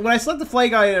flag when I select the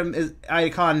flag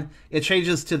icon, it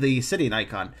changes to the city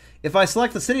icon. If I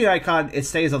select the city icon, it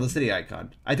stays on the city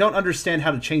icon. I don't understand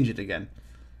how to change it again.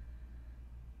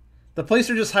 The police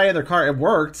are just high in their car. It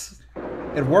worked.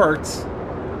 It worked.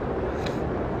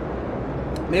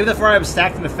 Maybe the 4 items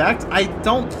stacked in effect. I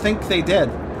don't think they did,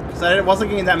 because I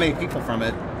wasn't getting that many people from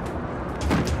it. All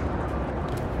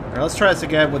right, let's try this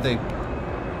again with the.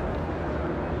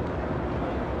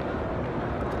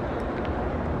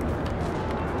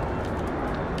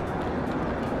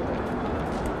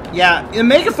 Yeah, the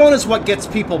megaphone is what gets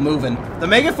people moving. The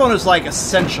megaphone is, like,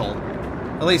 essential.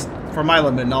 At least, for my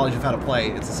limited knowledge of how to play,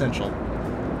 it's essential.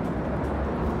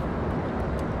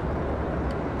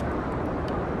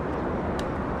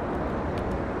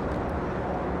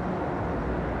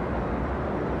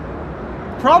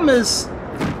 Problem is,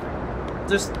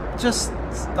 there's just...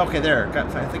 Okay, there.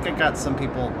 I think I got some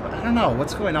people... I don't know.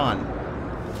 What's going on?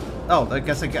 Oh, I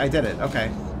guess I did it.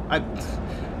 Okay. I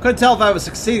couldn't tell if I was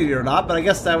succeeding or not, but I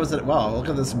guess that was it. Wow, look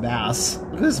at this mass.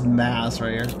 Look at this mass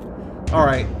right here.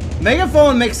 Alright.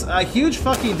 Megaphone makes a huge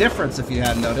fucking difference if you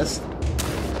hadn't noticed.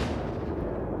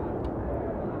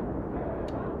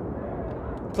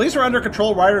 Police were under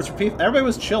control, rioters were peaceful. Everybody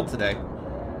was chilled today.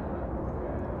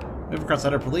 Move across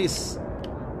under police.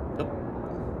 Nope.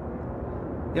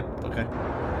 Yep, okay.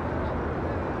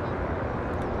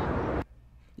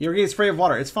 You're getting sprayed of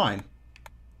water. It's fine.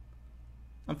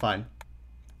 I'm fine.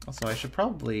 Also, I should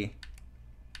probably...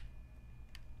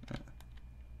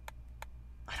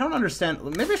 I don't understand.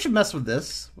 Maybe I should mess with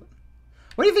this.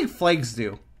 What do you think flags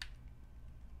do?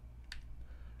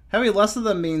 Having less of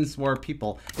them means more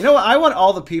people. You know what? I want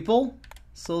all the people.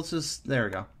 So let's just... There we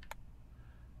go.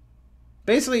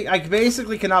 Basically, I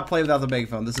basically cannot play without the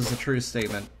megaphone. This is a true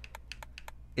statement.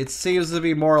 It seems to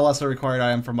be more or less a required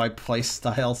item for my play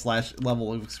style /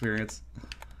 level of experience.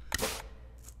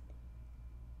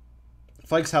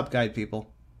 Flags help guide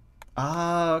people.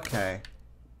 Ah, okay.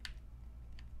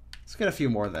 Let's get a few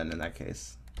more then in that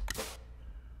case.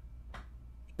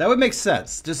 That would make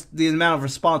sense. Just the amount of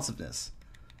responsiveness.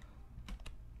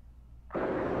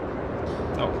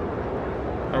 Oh.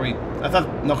 Are we... I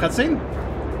thought... No cutscene?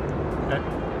 Okay.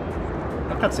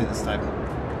 No cutscene this time.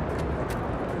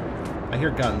 I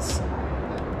hear guns.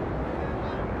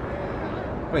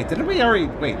 Wait, didn't we already...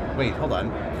 Wait, hold on.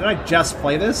 Did I just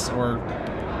play this, or...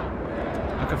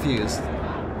 I'm confused.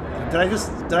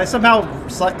 Did I somehow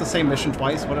select the same mission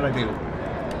twice? What did I do?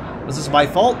 Was this my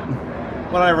fault?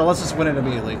 Whatever, let's just win it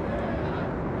immediately.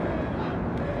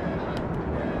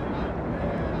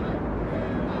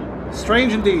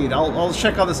 Strange indeed. I'll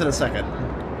check on this in a second.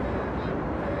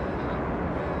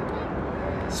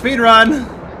 Speedrun!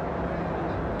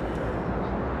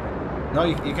 No,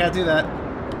 you can't do that.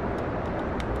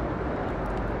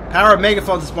 Power of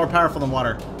megaphones is more powerful than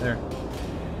water. There.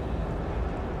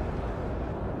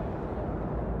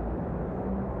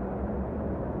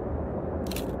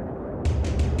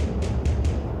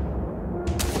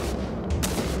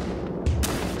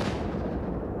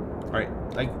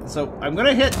 So I'm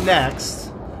gonna hit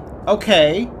next.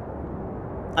 Okay.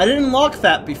 I didn't lock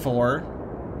that before.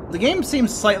 The game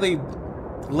seems slightly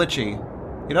glitchy.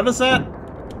 You notice that?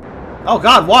 Oh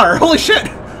god, water! Holy shit!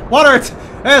 Water!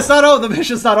 It's not over. The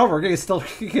mission's not over. You still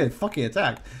get fucking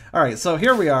attacked. All right, so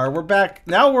here we are. We're back.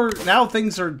 Now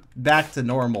things are back to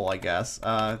normal, I guess.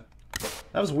 That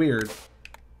was weird.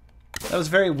 That was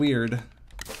very weird.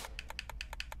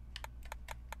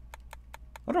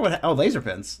 Wonder what? Oh, laser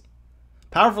pins.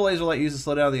 Powerful laser light used to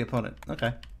slow down the opponent.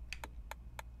 Okay.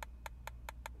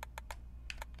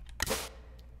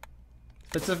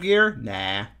 Bits of gear?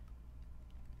 Nah.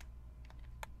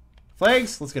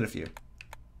 Flags? Let's get a few.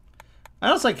 I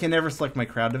also can never select my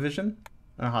crowd division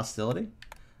on a hostility.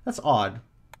 That's odd.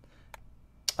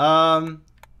 So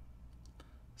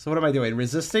what am I doing?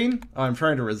 Resisting? Oh, I'm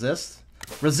trying to resist.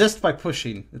 Resist by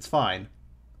pushing. It's fine.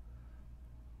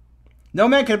 No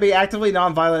man can be actively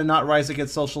nonviolent and not rise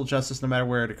against social injustice no matter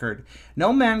where it occurred.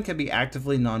 No man can be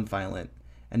actively nonviolent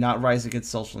and not rise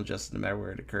against social injustice no matter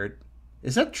where it occurred.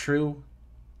 Is that true?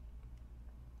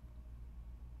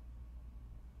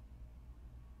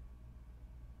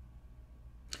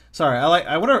 Sorry,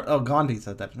 I wonder... Oh, Gandhi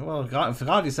said that. Well, if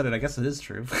Gandhi said it, I guess it is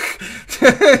true.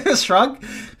 Shrug?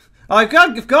 Oh,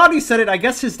 if Gandhi said it, I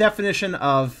guess his definition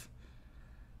of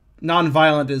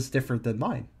nonviolent is different than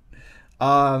mine.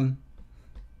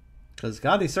 Because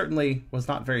Gandhi certainly was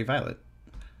not very violent.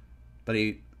 But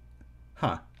he...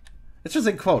 Huh. It's just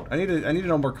a quote. I need to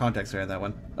know more context behind that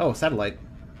one. Oh, satellite.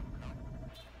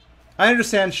 I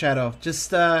understand, Shadow.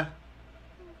 Just, yeah,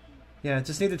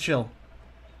 just need to chill.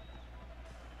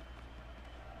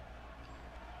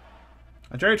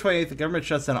 On January 28th, the government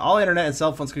shuts down all internet and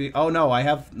cell phones. Oh no, I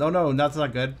have... No, that's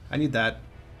not good. I need that.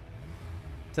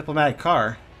 Diplomatic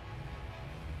car.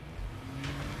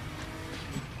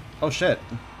 Oh shit.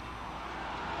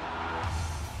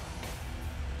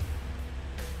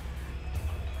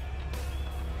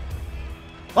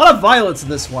 A lot of violence in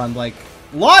this one, like...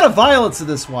 A lot of violence in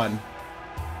this one.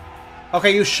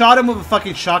 Okay, you shot him with a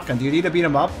fucking shotgun. Do you need to beat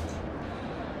him up?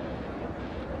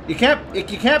 You can't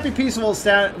be peaceful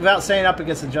without standing up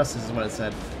against injustice, is what it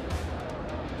said.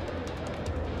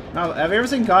 Now, have you ever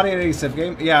seen Gandhi in any Civ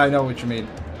game? Yeah, I know what you mean.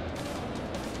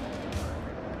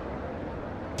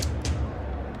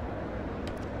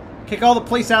 Kick all the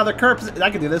police out of their curbs. I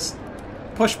can do this.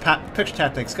 Push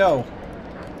tactics, go.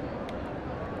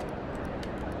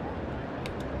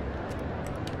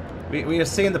 We have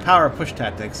seen the power of push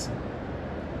tactics.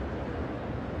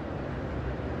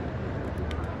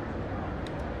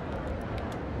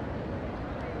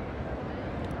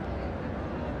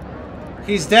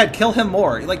 He's dead. Kill him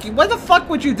more. Like, why the fuck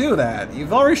would you do that?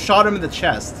 You've already shot him in the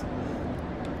chest.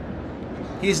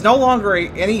 He's no longer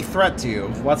any threat to you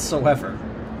whatsoever.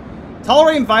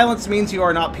 Tolerating violence means you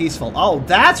are not peaceful. Oh,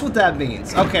 that's what that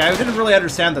means. Okay, I didn't really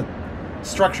understand the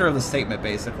structure of the statement,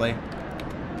 basically.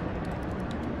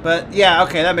 But, yeah,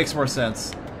 okay, that makes more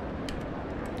sense.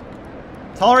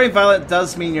 Tolerating violence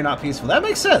does mean you're not peaceful. That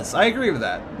makes sense. I agree with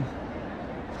that.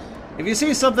 If you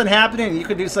see something happening and you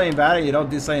can do something about it, you don't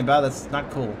do something about it, that's not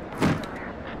cool.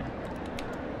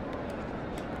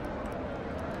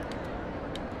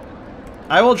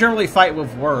 I will generally fight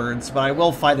with words, but I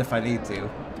will fight if I need to.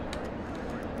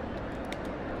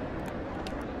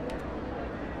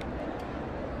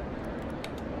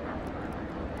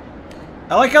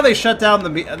 I like how they shut down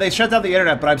the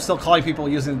internet, but I'm still calling people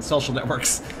using social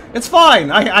networks. It's fine.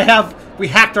 We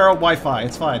hacked our own Wi-Fi.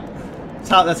 It's fine.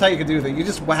 That's how you can do that. You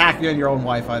just hack in your own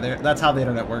Wi-Fi. There. That's how the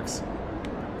internet works.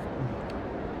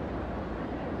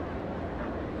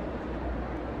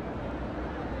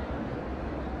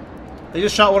 They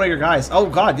just shot one of your guys. Oh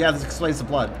god, yeah, this explains the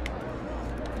blood.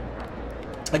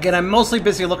 Again, I'm mostly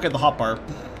busy looking at the hotbar.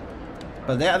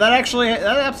 But that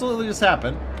absolutely just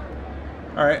happened.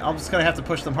 Alright, I'm just gonna have to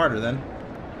push them harder then.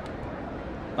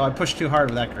 Oh, I pushed too hard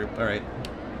with that group. Alright.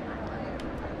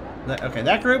 Okay,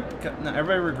 that group. No,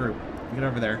 everybody regroup. Get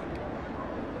over there.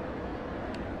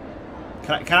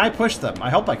 Can I push them? I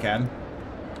hope I can.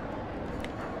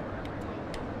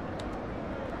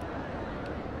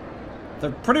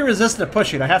 They're pretty resistant to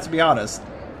pushing, I have to be honest.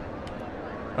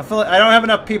 I feel like I don't have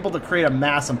enough people to create a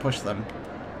mass and push them.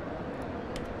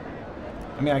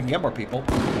 I mean, I can get more people.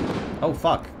 Oh,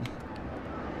 fuck.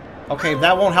 Okay,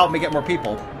 that won't help me get more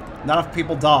people. Not if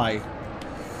people die.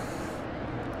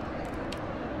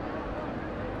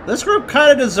 This group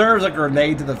kind of deserves a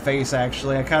grenade to the face,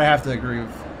 actually. I kind of have to agree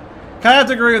with...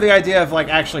 the idea of, like,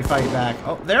 actually fighting back.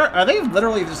 Oh, are they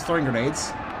literally just throwing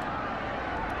grenades?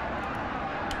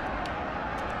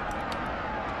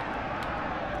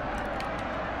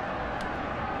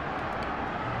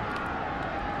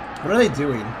 What are they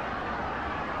doing?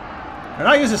 They're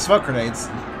not using smoke grenades.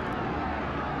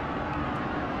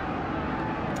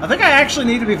 I think I actually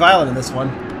need to be violent in this one.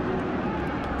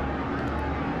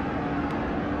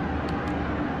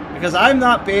 Because I'm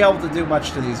not being able to do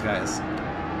much to these guys.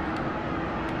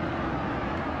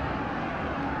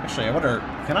 Actually, I wonder,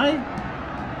 can I?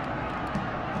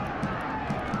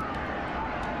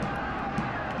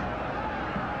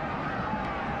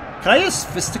 Can I just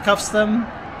fisticuffs them?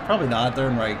 Probably not, they're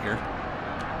in right here.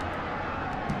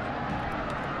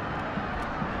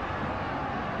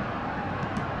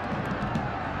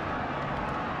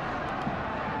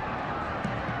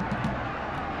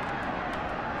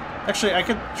 Actually, I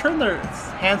could turn their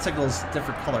hand signals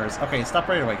different colors. Okay, stop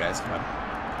right away, guys. Come on.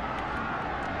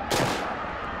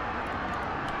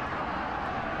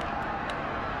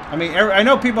 I mean, I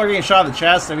know people are getting shot in the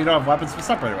chest and we don't have weapons, but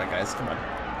stop right away, guys. Come on.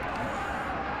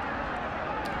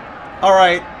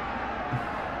 Alright.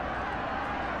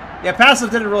 Yeah, passive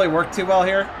didn't really work too well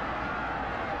here.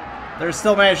 They're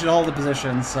still managing to hold the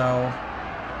position, so...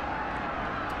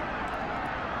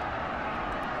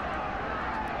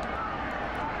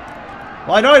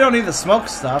 Well, I know I don't need the smoke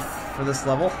stuff for this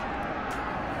level.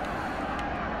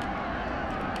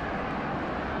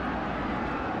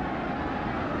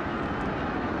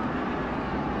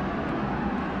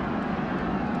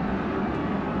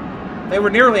 They were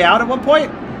nearly out at one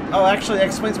point? Oh, actually, that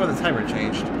explains why the timer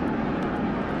changed.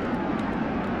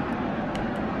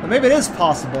 But maybe it is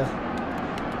possible.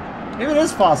 Maybe it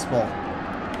is possible.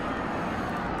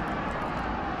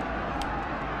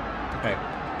 Okay.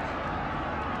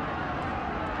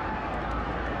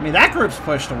 I mean, that group's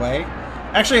pushed away.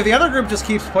 Actually, if the other group just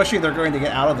keeps pushing, they're going to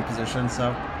get out of the position,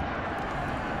 so...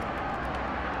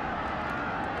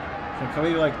 So can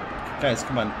we, like... Guys,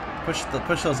 come on.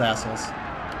 Push those assholes.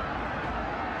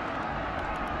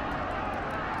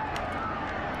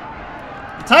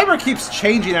 The timer keeps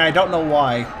changing, and I don't know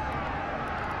why.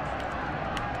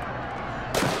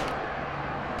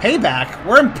 Payback?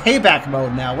 We're in payback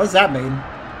mode now. What does that mean?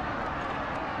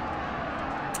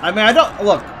 I mean, I don't...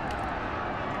 Look.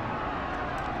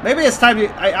 Maybe it's time to...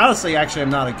 I honestly, actually, am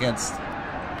not against...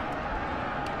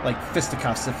 like,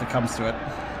 fisticuffs if it comes to it.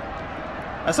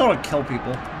 I just don't want to kill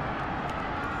people.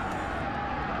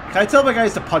 Can I tell my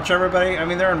guys to punch everybody? I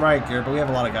mean, they're in riot gear, but we have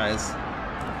a lot of guys.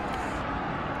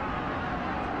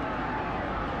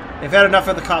 They've had enough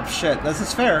of the cops' shit. This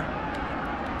is fair.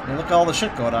 I mean, look at all the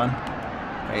shit going on.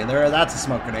 Okay, that's a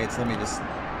smoke grenade, so let me just...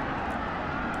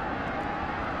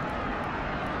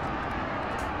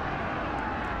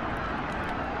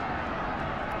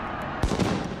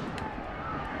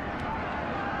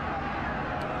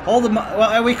 All the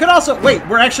well, we could also wait.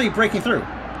 We're actually breaking through.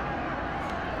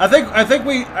 I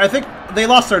think they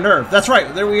lost their nerve. That's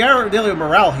right. We are dealing with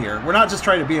morale here. We're not just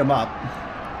trying to beat them up.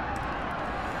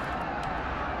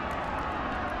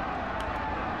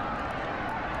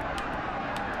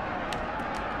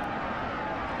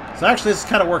 So actually, this is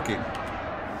kind of working.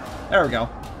 There we go.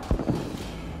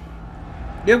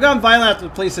 You've gone violent after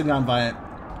the police have gone violent.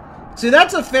 See,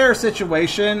 that's a fair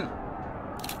situation.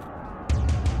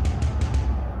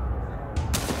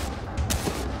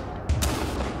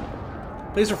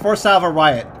 Police were forced out of a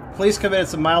riot. Police committed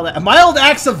some mild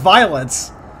acts of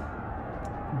violence.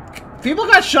 People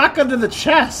got shotgunned to the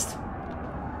chest.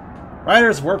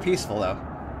 Rioters were peaceful, though.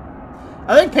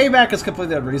 I think payback is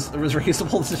completely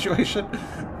unreasonable situation.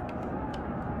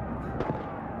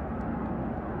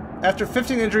 After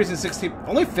 15 injuries and 16...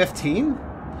 Only 15?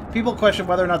 People question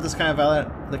whether or not this kind of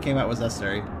violence that came out was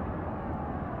necessary.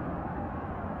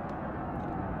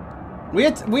 We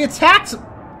attacked...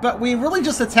 But we really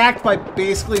just attacked by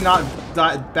basically not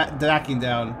backing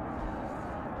down.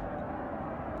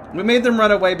 We made them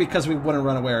run away because we wouldn't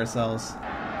run away ourselves.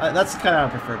 That's kind of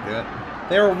how I prefer to do it.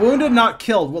 They were wounded, not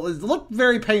killed. Well, it looked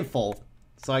very painful.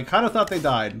 So I kind of thought they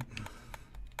died.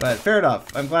 But fair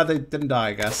enough. I'm glad they didn't die,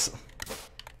 I guess.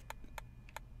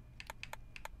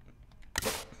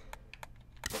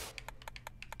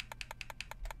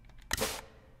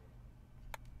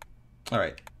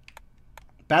 Alright.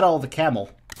 Battle of the Camel.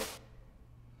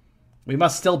 We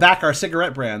must still back our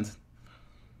cigarette brand.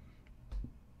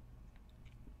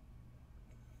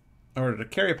 In order to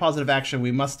carry a positive action,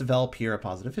 we must develop here a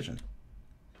positive vision.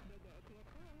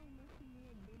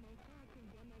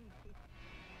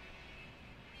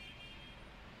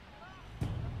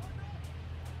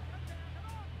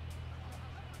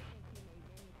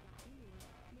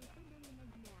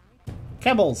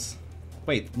 Camels!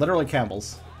 Wait, literally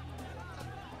camels.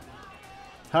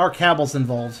 How are camels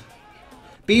involved?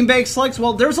 Beanbag slugs?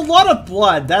 Well, there's a lot of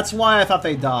blood. That's why I thought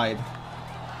they died.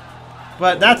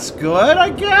 But that's good, I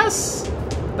guess?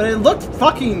 But it looked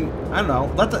fucking... I don't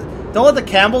know. Don't let the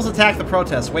camels attack the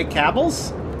protest. Wait,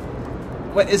 camels?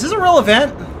 Wait, is this a real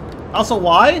event? Also,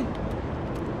 why?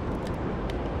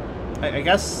 I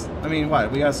guess... I mean,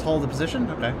 what? We gotta hold the position?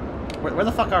 Okay. Where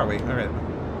the fuck are we? Alright.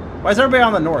 Why is everybody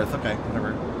on the north? Okay,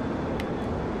 whatever.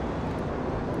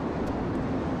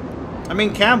 I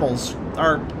mean, camels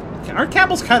are... Aren't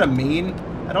camels kind of mean?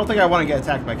 I don't think I want to get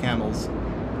attacked by camels.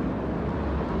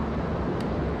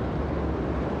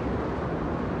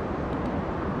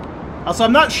 Also,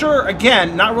 I'm not sure,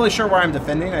 again, not really sure where I'm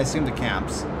defending. I assume the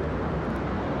camps.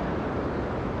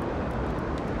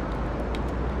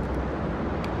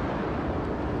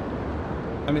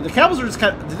 I mean, the camels are just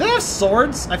kind of... Do they have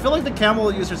swords? I feel like the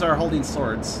camel users are holding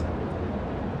swords.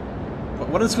 But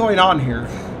what is going on here?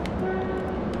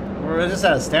 We're just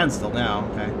at a standstill now,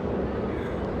 okay.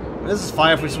 This is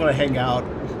fine if we just want to hang out.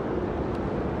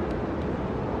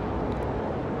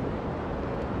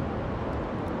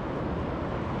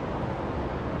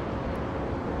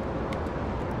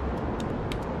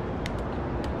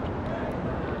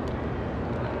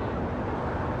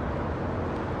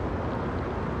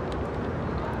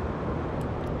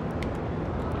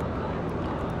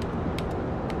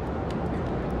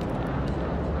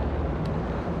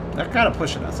 They're kind of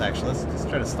pushing us, actually. Let's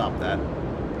try to stop that.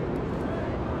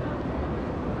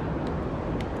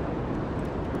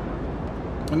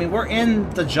 I mean, we're in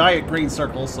the giant green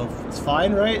circle, so it's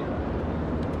fine, right?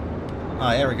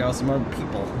 Ah, there we go. Some more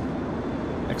people.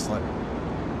 Excellent.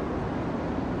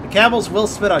 The camels will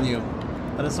spit on you.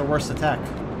 That is the worst attack.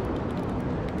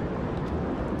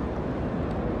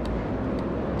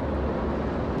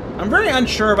 I'm very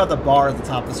unsure about the bar at the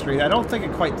top of the screen. I don't think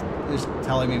it quite is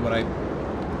telling me what I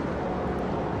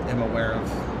am aware of.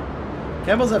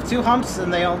 Camels have 2 humps,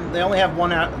 and they only have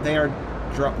 1 out. They are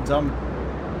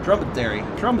dromedary.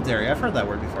 I've heard that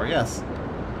word before. Yes,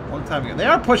 a long time ago. They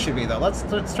are pushing me though. Let's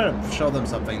try to show them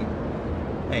something.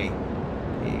 Hey,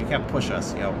 you can't push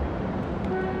us, yo.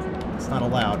 It's not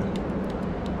allowed.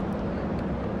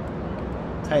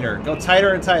 Tighter. Go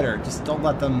tighter and tighter. Just don't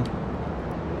let them.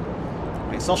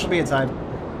 Okay, social media time.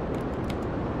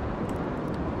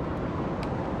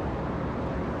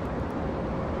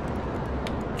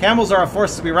 Camels are a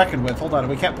force to be reckoned with. Hold on,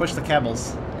 we can't push the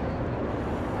camels.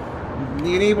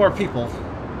 You need more people.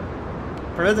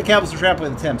 Prevent the camels from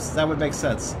trampling the Temps. That would make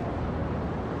sense.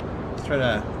 Let's try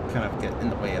to kind of get in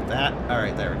the way of that.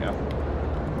 Alright, there we go.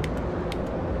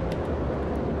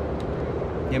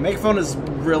 Yeah, megaphone is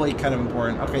really kind of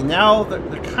important. Okay, now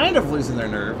they're kind of losing their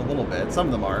nerve a little bit. Some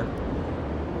of them are.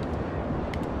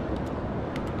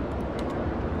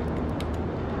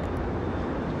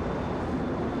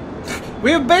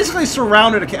 We have basically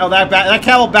surrounded a... Oh, that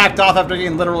camel backed off after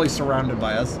getting literally surrounded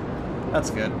by us. That's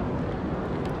good.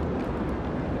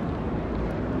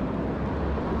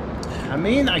 I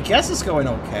mean, I guess it's going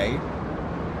okay.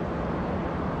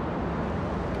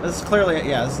 This is clearly...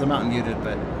 Yeah, this is the mountain muted,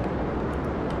 but...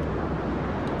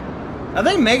 I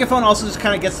think Megaphone also just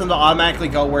kind of gets them to automatically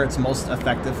go where it's most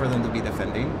effective for them to be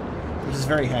defending, which is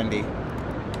very handy.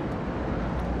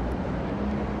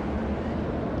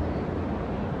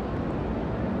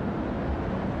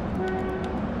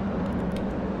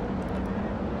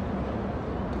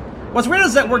 What's weird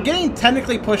is that we're getting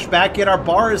technically pushed back, yet our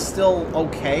bar is still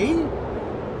okay.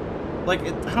 Like,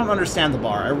 I don't understand the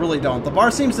bar. I really don't. The bar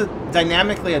seems to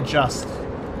dynamically adjust.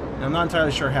 And I'm not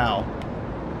entirely sure how.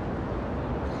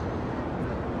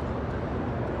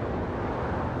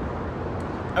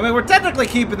 I mean, we're technically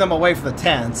keeping them away from the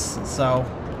tents, so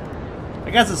I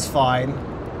guess it's fine.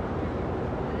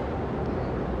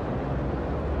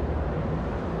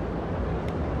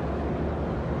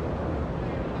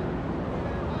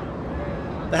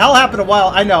 The hell happened a while,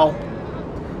 I know.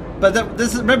 But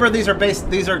this is, remember, these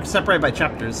are separated by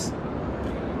chapters.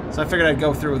 So I figured I'd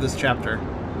go through this chapter.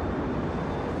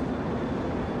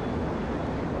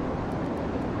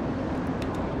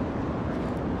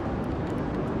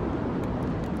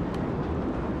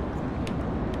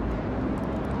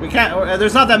 We can't,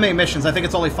 there's not that many missions. I think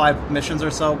it's only 5 missions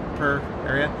or so per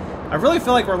area. I really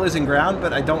feel like we're losing ground,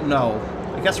 but I don't know.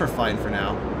 I guess we're fine for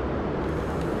now.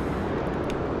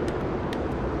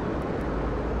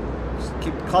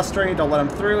 Keep clustering, don't let them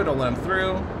through, don't let them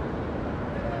through.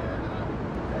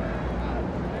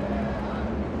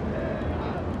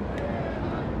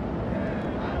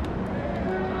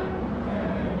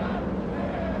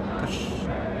 Push.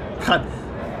 God.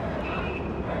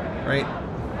 Right.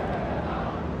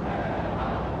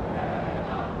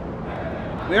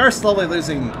 We are slowly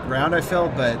losing ground, I feel,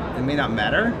 but it may not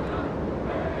matter.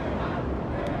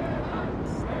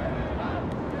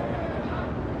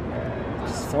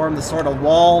 Form the sort of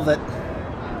wall that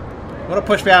want to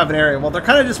push me out of an area. Well, they're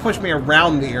kind of just pushing me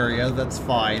around the area. That's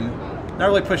fine. Not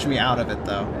really pushing me out of it,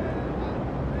 though.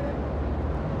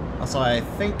 Also, I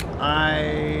think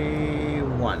I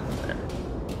won there.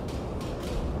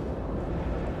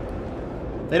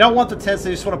 They don't want the tents.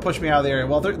 They just want to push me out of the area.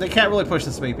 Well, they can't really push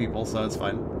this many people, so it's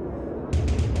fine.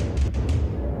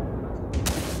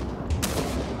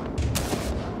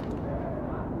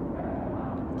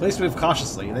 Please move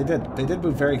cautiously. They did. They did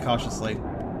move very cautiously.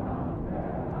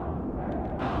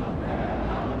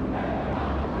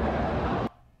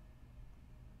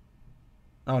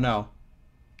 Oh no.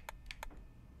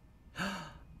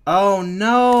 Oh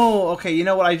no. Okay, you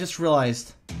know what? I just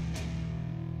realized.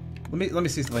 Let me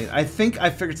see something. I think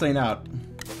I figured something out.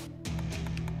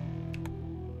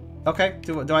 Okay.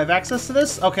 Do I have access to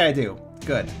this? Okay, I do.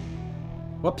 Good.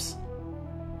 Whoops.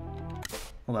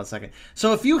 Hold on a second.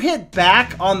 So if you hit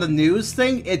back on the news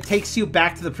thing, it takes you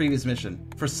back to the previous mission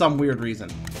for some weird reason.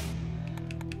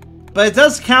 But it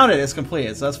does count it as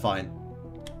completed, so that's fine.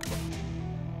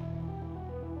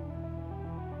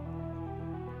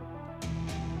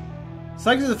 So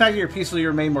thanks to the fact that you're peaceful, you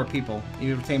remain more people.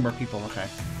 You retain more people, okay.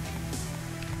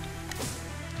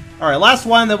 Alright, last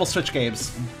one, then we'll switch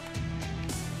games.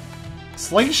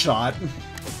 Slingshot?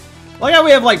 Like how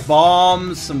we have, like,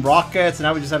 bombs, some rockets, and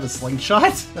now we just have a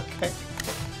slingshot? Okay.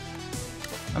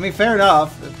 I mean, fair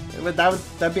enough.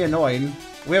 That'd be annoying.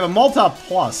 We have a Molotov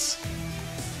Plus.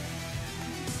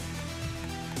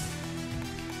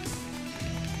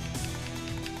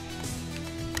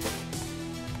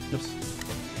 Oops.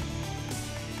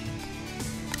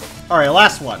 Alright,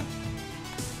 last one.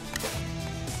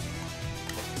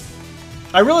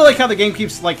 I really like how the game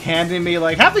keeps, like, handing me,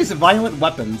 like, have these violent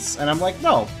weapons. And I'm like,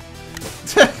 no.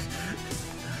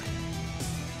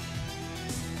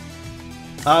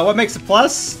 What makes a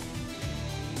plus?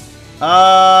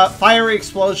 Fiery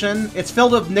explosion. It's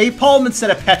filled with napalm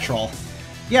instead of petrol.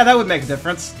 Yeah, that would make a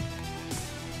difference.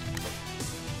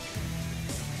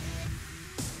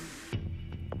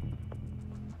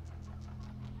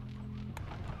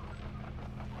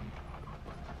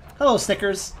 Hello,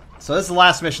 Snickers. So this is the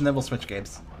last mission, then we'll switch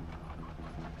games.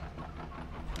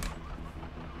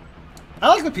 I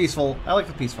like the peaceful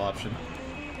option.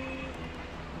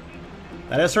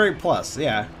 That is very plus,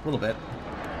 yeah, a little bit.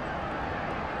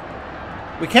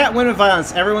 We can't win with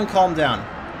violence. Everyone calm down.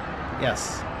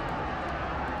 Yes.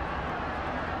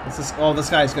 Oh, this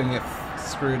guy's gonna get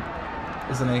screwed,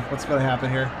 isn't he? What's gonna happen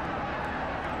here?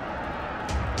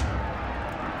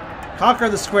 Conquer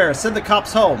the square. Send the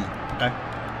cops home. Okay.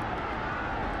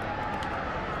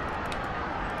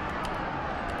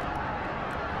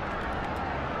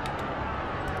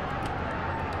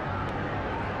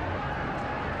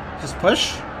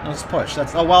 Push? No, it's push.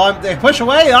 That's oh well. They push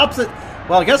away. Opposite.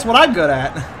 Well, guess what I'm good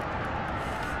at.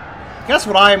 Guess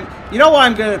what I'm. You know why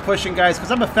I'm good at pushing, guys?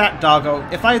 Because I'm a fat doggo.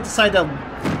 If I decide to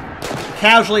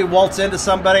casually waltz into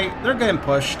somebody, they're getting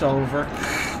pushed over.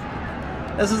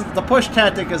 This is the push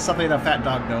tactic is something that a fat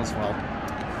dog knows well.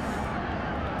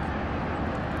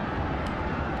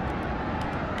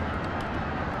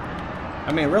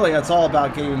 I mean, really, it's all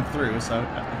about getting through. So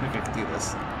I think I can do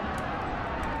this.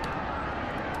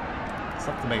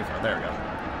 Select the megaphone. There we go.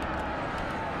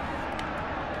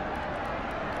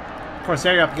 Of course,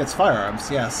 there you're up against firearms.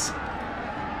 Yes.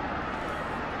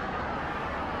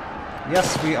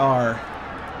 Yes, we are.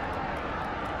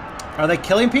 Are they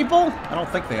killing people? I don't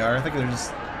think they are. I think they're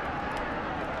just...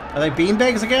 Are they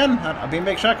beanbags again?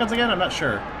 Beanbag shotguns again? I'm not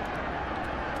sure.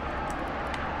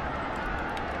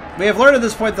 We have learned at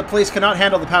this point that the police cannot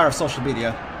handle the power of social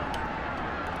media.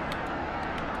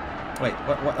 Wait,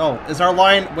 what? Oh, is our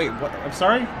line... Wait, what? I'm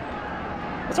sorry?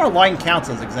 What's our line counts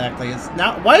as exactly? It's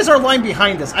now... Why is our line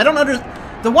behind us? I don't understand.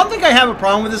 The one thing I have a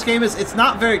problem with this game is it's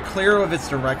not very clear of its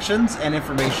directions and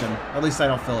information. At least I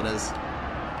don't feel it is.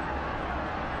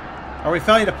 Are we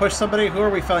failing to push somebody? Who are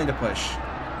we failing to push?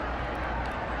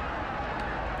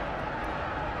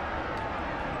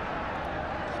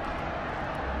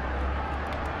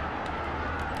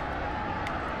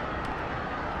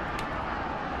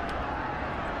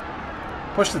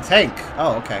 Push the tank.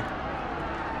 Oh, okay.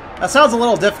 That sounds a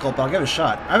little difficult, but I'll give it a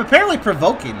shot. I'm apparently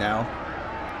provoking now.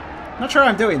 I'm not sure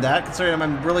I'm doing that, considering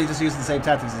I'm really just using the same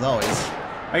tactics as always.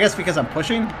 I guess because I'm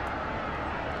pushing.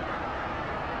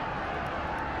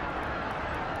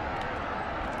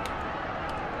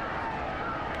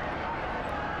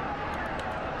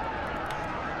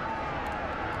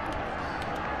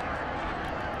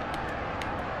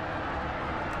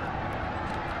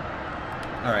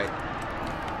 Alright.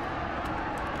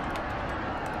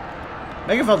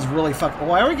 Megaphone's really fucked.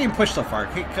 Why are we getting pushed so far?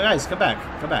 Hey, guys, come back.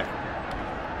 Come back.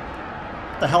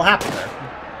 What the hell happened there?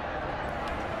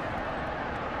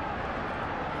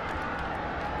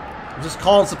 I'm just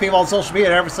calling some people on social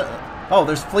media. Oh,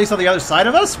 there's police on the other side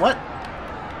of us? What?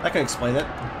 That could explain it.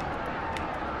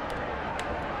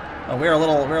 Oh, we're a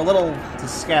little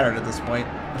just scattered at this point.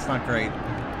 That's not great.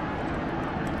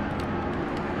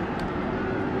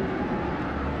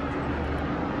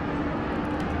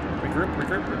 Regroup,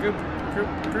 regroup, regroup, regroup,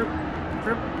 regroup,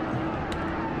 regroup.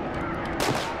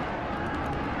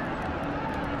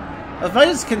 If I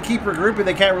just can keep regrouping,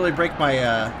 they can't really break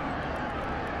my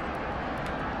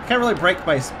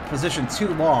position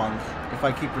too long if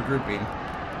I keep regrouping.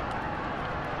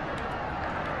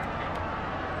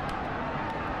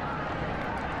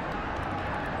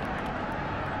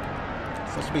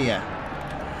 Social media.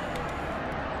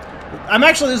 I'm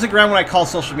actually losing ground when I call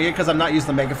social media because I'm not using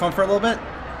the megaphone for a little bit.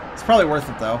 It's probably worth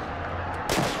it though.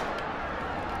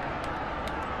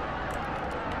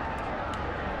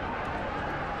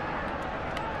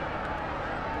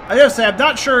 I gotta say, I'm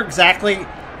not sure exactly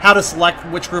how to select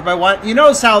which group I want. You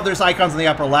notice how there's icons in the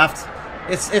upper left?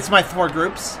 It's my 4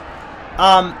 groups.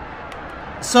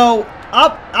 So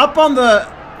up on the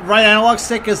right analog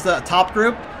stick is the top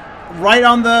group. Right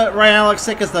on the right analog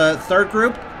stick is the 3rd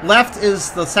group. Left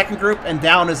is the 2nd group, and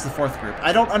down is the 4th group.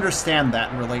 I don't understand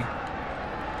that really.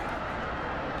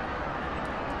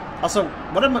 Also,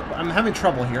 I'm having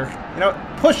trouble here. You know,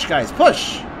 push, guys,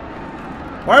 push!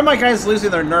 Why are my guys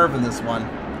losing their nerve in this one?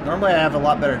 Normally I have a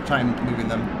lot better time moving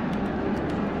them.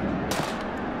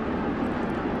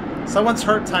 Someone's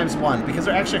hurt ×1, because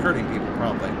they're actually hurting people,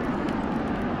 probably.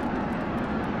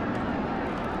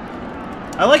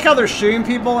 I like how they're shooting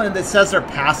people and it says they're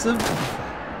passive.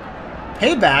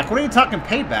 Payback? What are you talking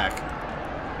payback?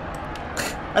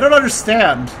 I don't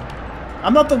understand.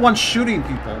 I'm not the one shooting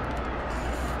people.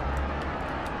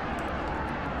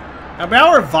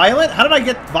 Now we're violent? How did I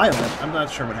get violent? I'm not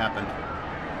sure what happened.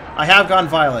 I have gone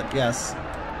violent, yes.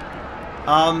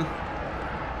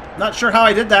 Not sure how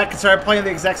I did that, considering I'm playing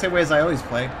the exact same way as I always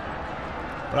play.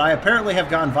 But I apparently have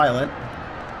gone violent.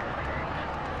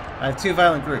 I have 2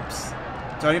 violent groups.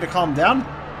 Do I need to calm them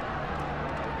down?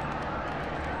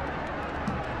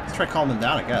 Let's try calming them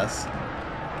down, I guess.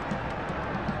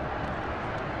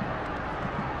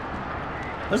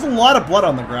 There's a lot of blood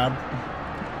on the ground.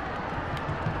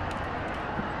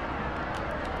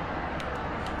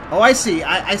 Oh, I see.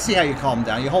 I see how you calm them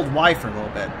down. You hold Y for a little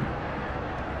bit.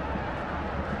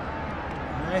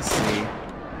 I see.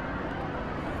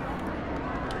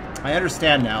 I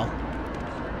understand now.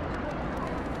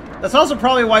 That's also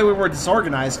probably why we were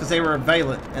disorganized, because they were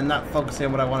violent and not focusing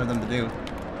on what I wanted them to do.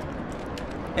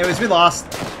 Anyways, we lost.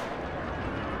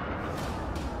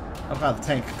 Oh god, the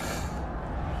tank.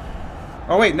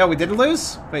 Oh wait, no, we didn't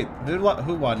lose? Wait,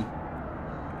 who won?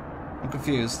 I'm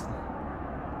confused.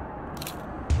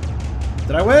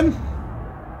 Did I win?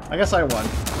 I guess I won.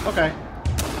 Okay.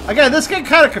 Again, this game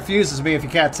kind of confuses me if you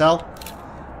can't tell.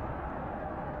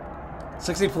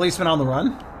 60 policemen on the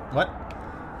run? What?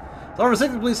 The over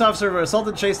 60 police officers were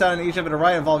assaulted, chased down in Egypt in a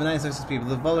riot involving 96 people.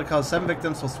 The vote caused 7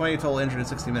 victims, plus 20 total injured in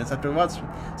 60 minutes. After once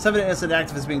 7 innocent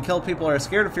activists being killed, people are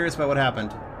scared and furious about what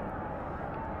happened.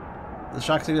 The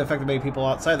shock seemed to affect many people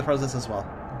outside the protest as well.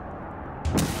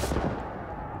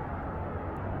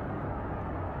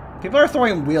 People are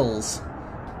throwing wheels.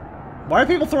 Why are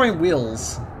people throwing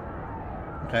wheels?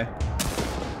 Okay.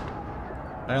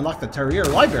 I unlocked the Terrier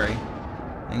Library.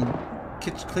 And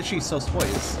Clichy So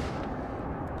Spoys.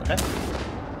 Okay.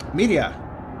 Media.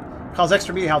 Calls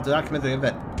extra media help to document the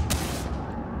event.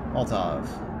 Molotov.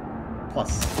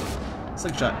 Plus.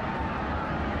 Slingshot.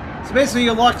 So basically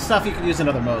you unlock stuff you can use in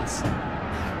other modes.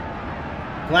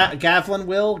 Gavlin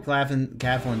will?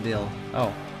 Gavlin deal.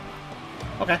 Oh.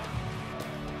 Okay.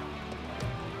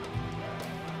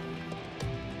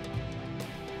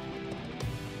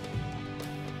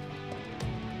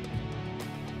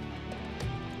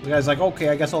 The guy's like, okay,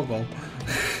 I guess I'll go.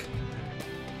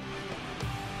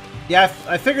 Yeah,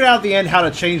 I figured out at the end how to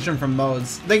change them from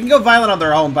modes. They can go violent on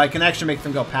their own, but I can actually make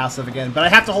them go passive again. But I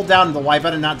have to hold down the Y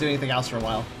button and not do anything else for a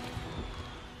while.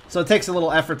 So it takes a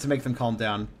little effort to make them calm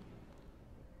down.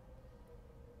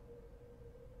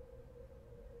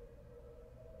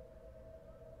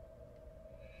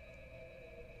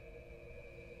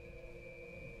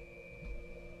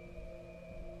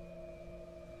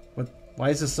 What? Why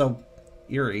is this so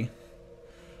eerie?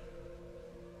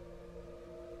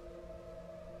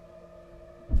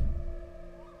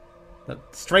 That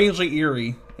strangely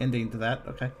eerie ending to that.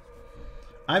 Okay.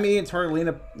 I'm eating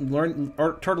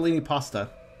tortellini pasta.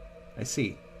 I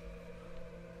see.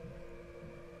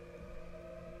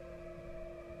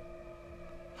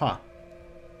 Huh.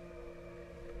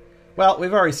 Well,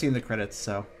 we've already seen the credits,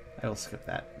 so I will skip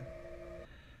that.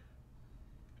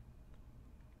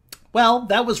 Well,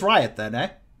 that was Riot then,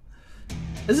 eh?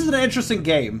 This is an interesting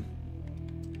game.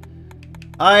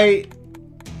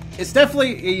 It's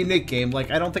definitely a unique game.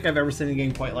 Like, I don't think I've ever seen a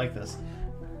game quite like this.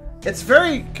 It's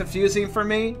very confusing for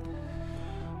me,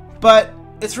 but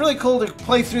it's really cool to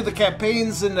play through the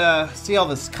campaigns and see all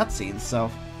this cutscenes,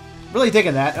 so really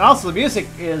digging that. And also the music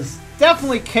is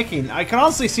definitely kicking. I can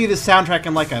honestly see this soundtrack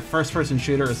in like a first-person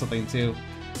shooter or something too.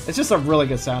 It's just a really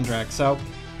good soundtrack. So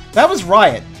that was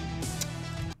Riot.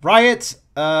 Riot,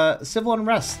 Civil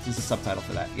Unrest is the subtitle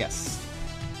for that, yes.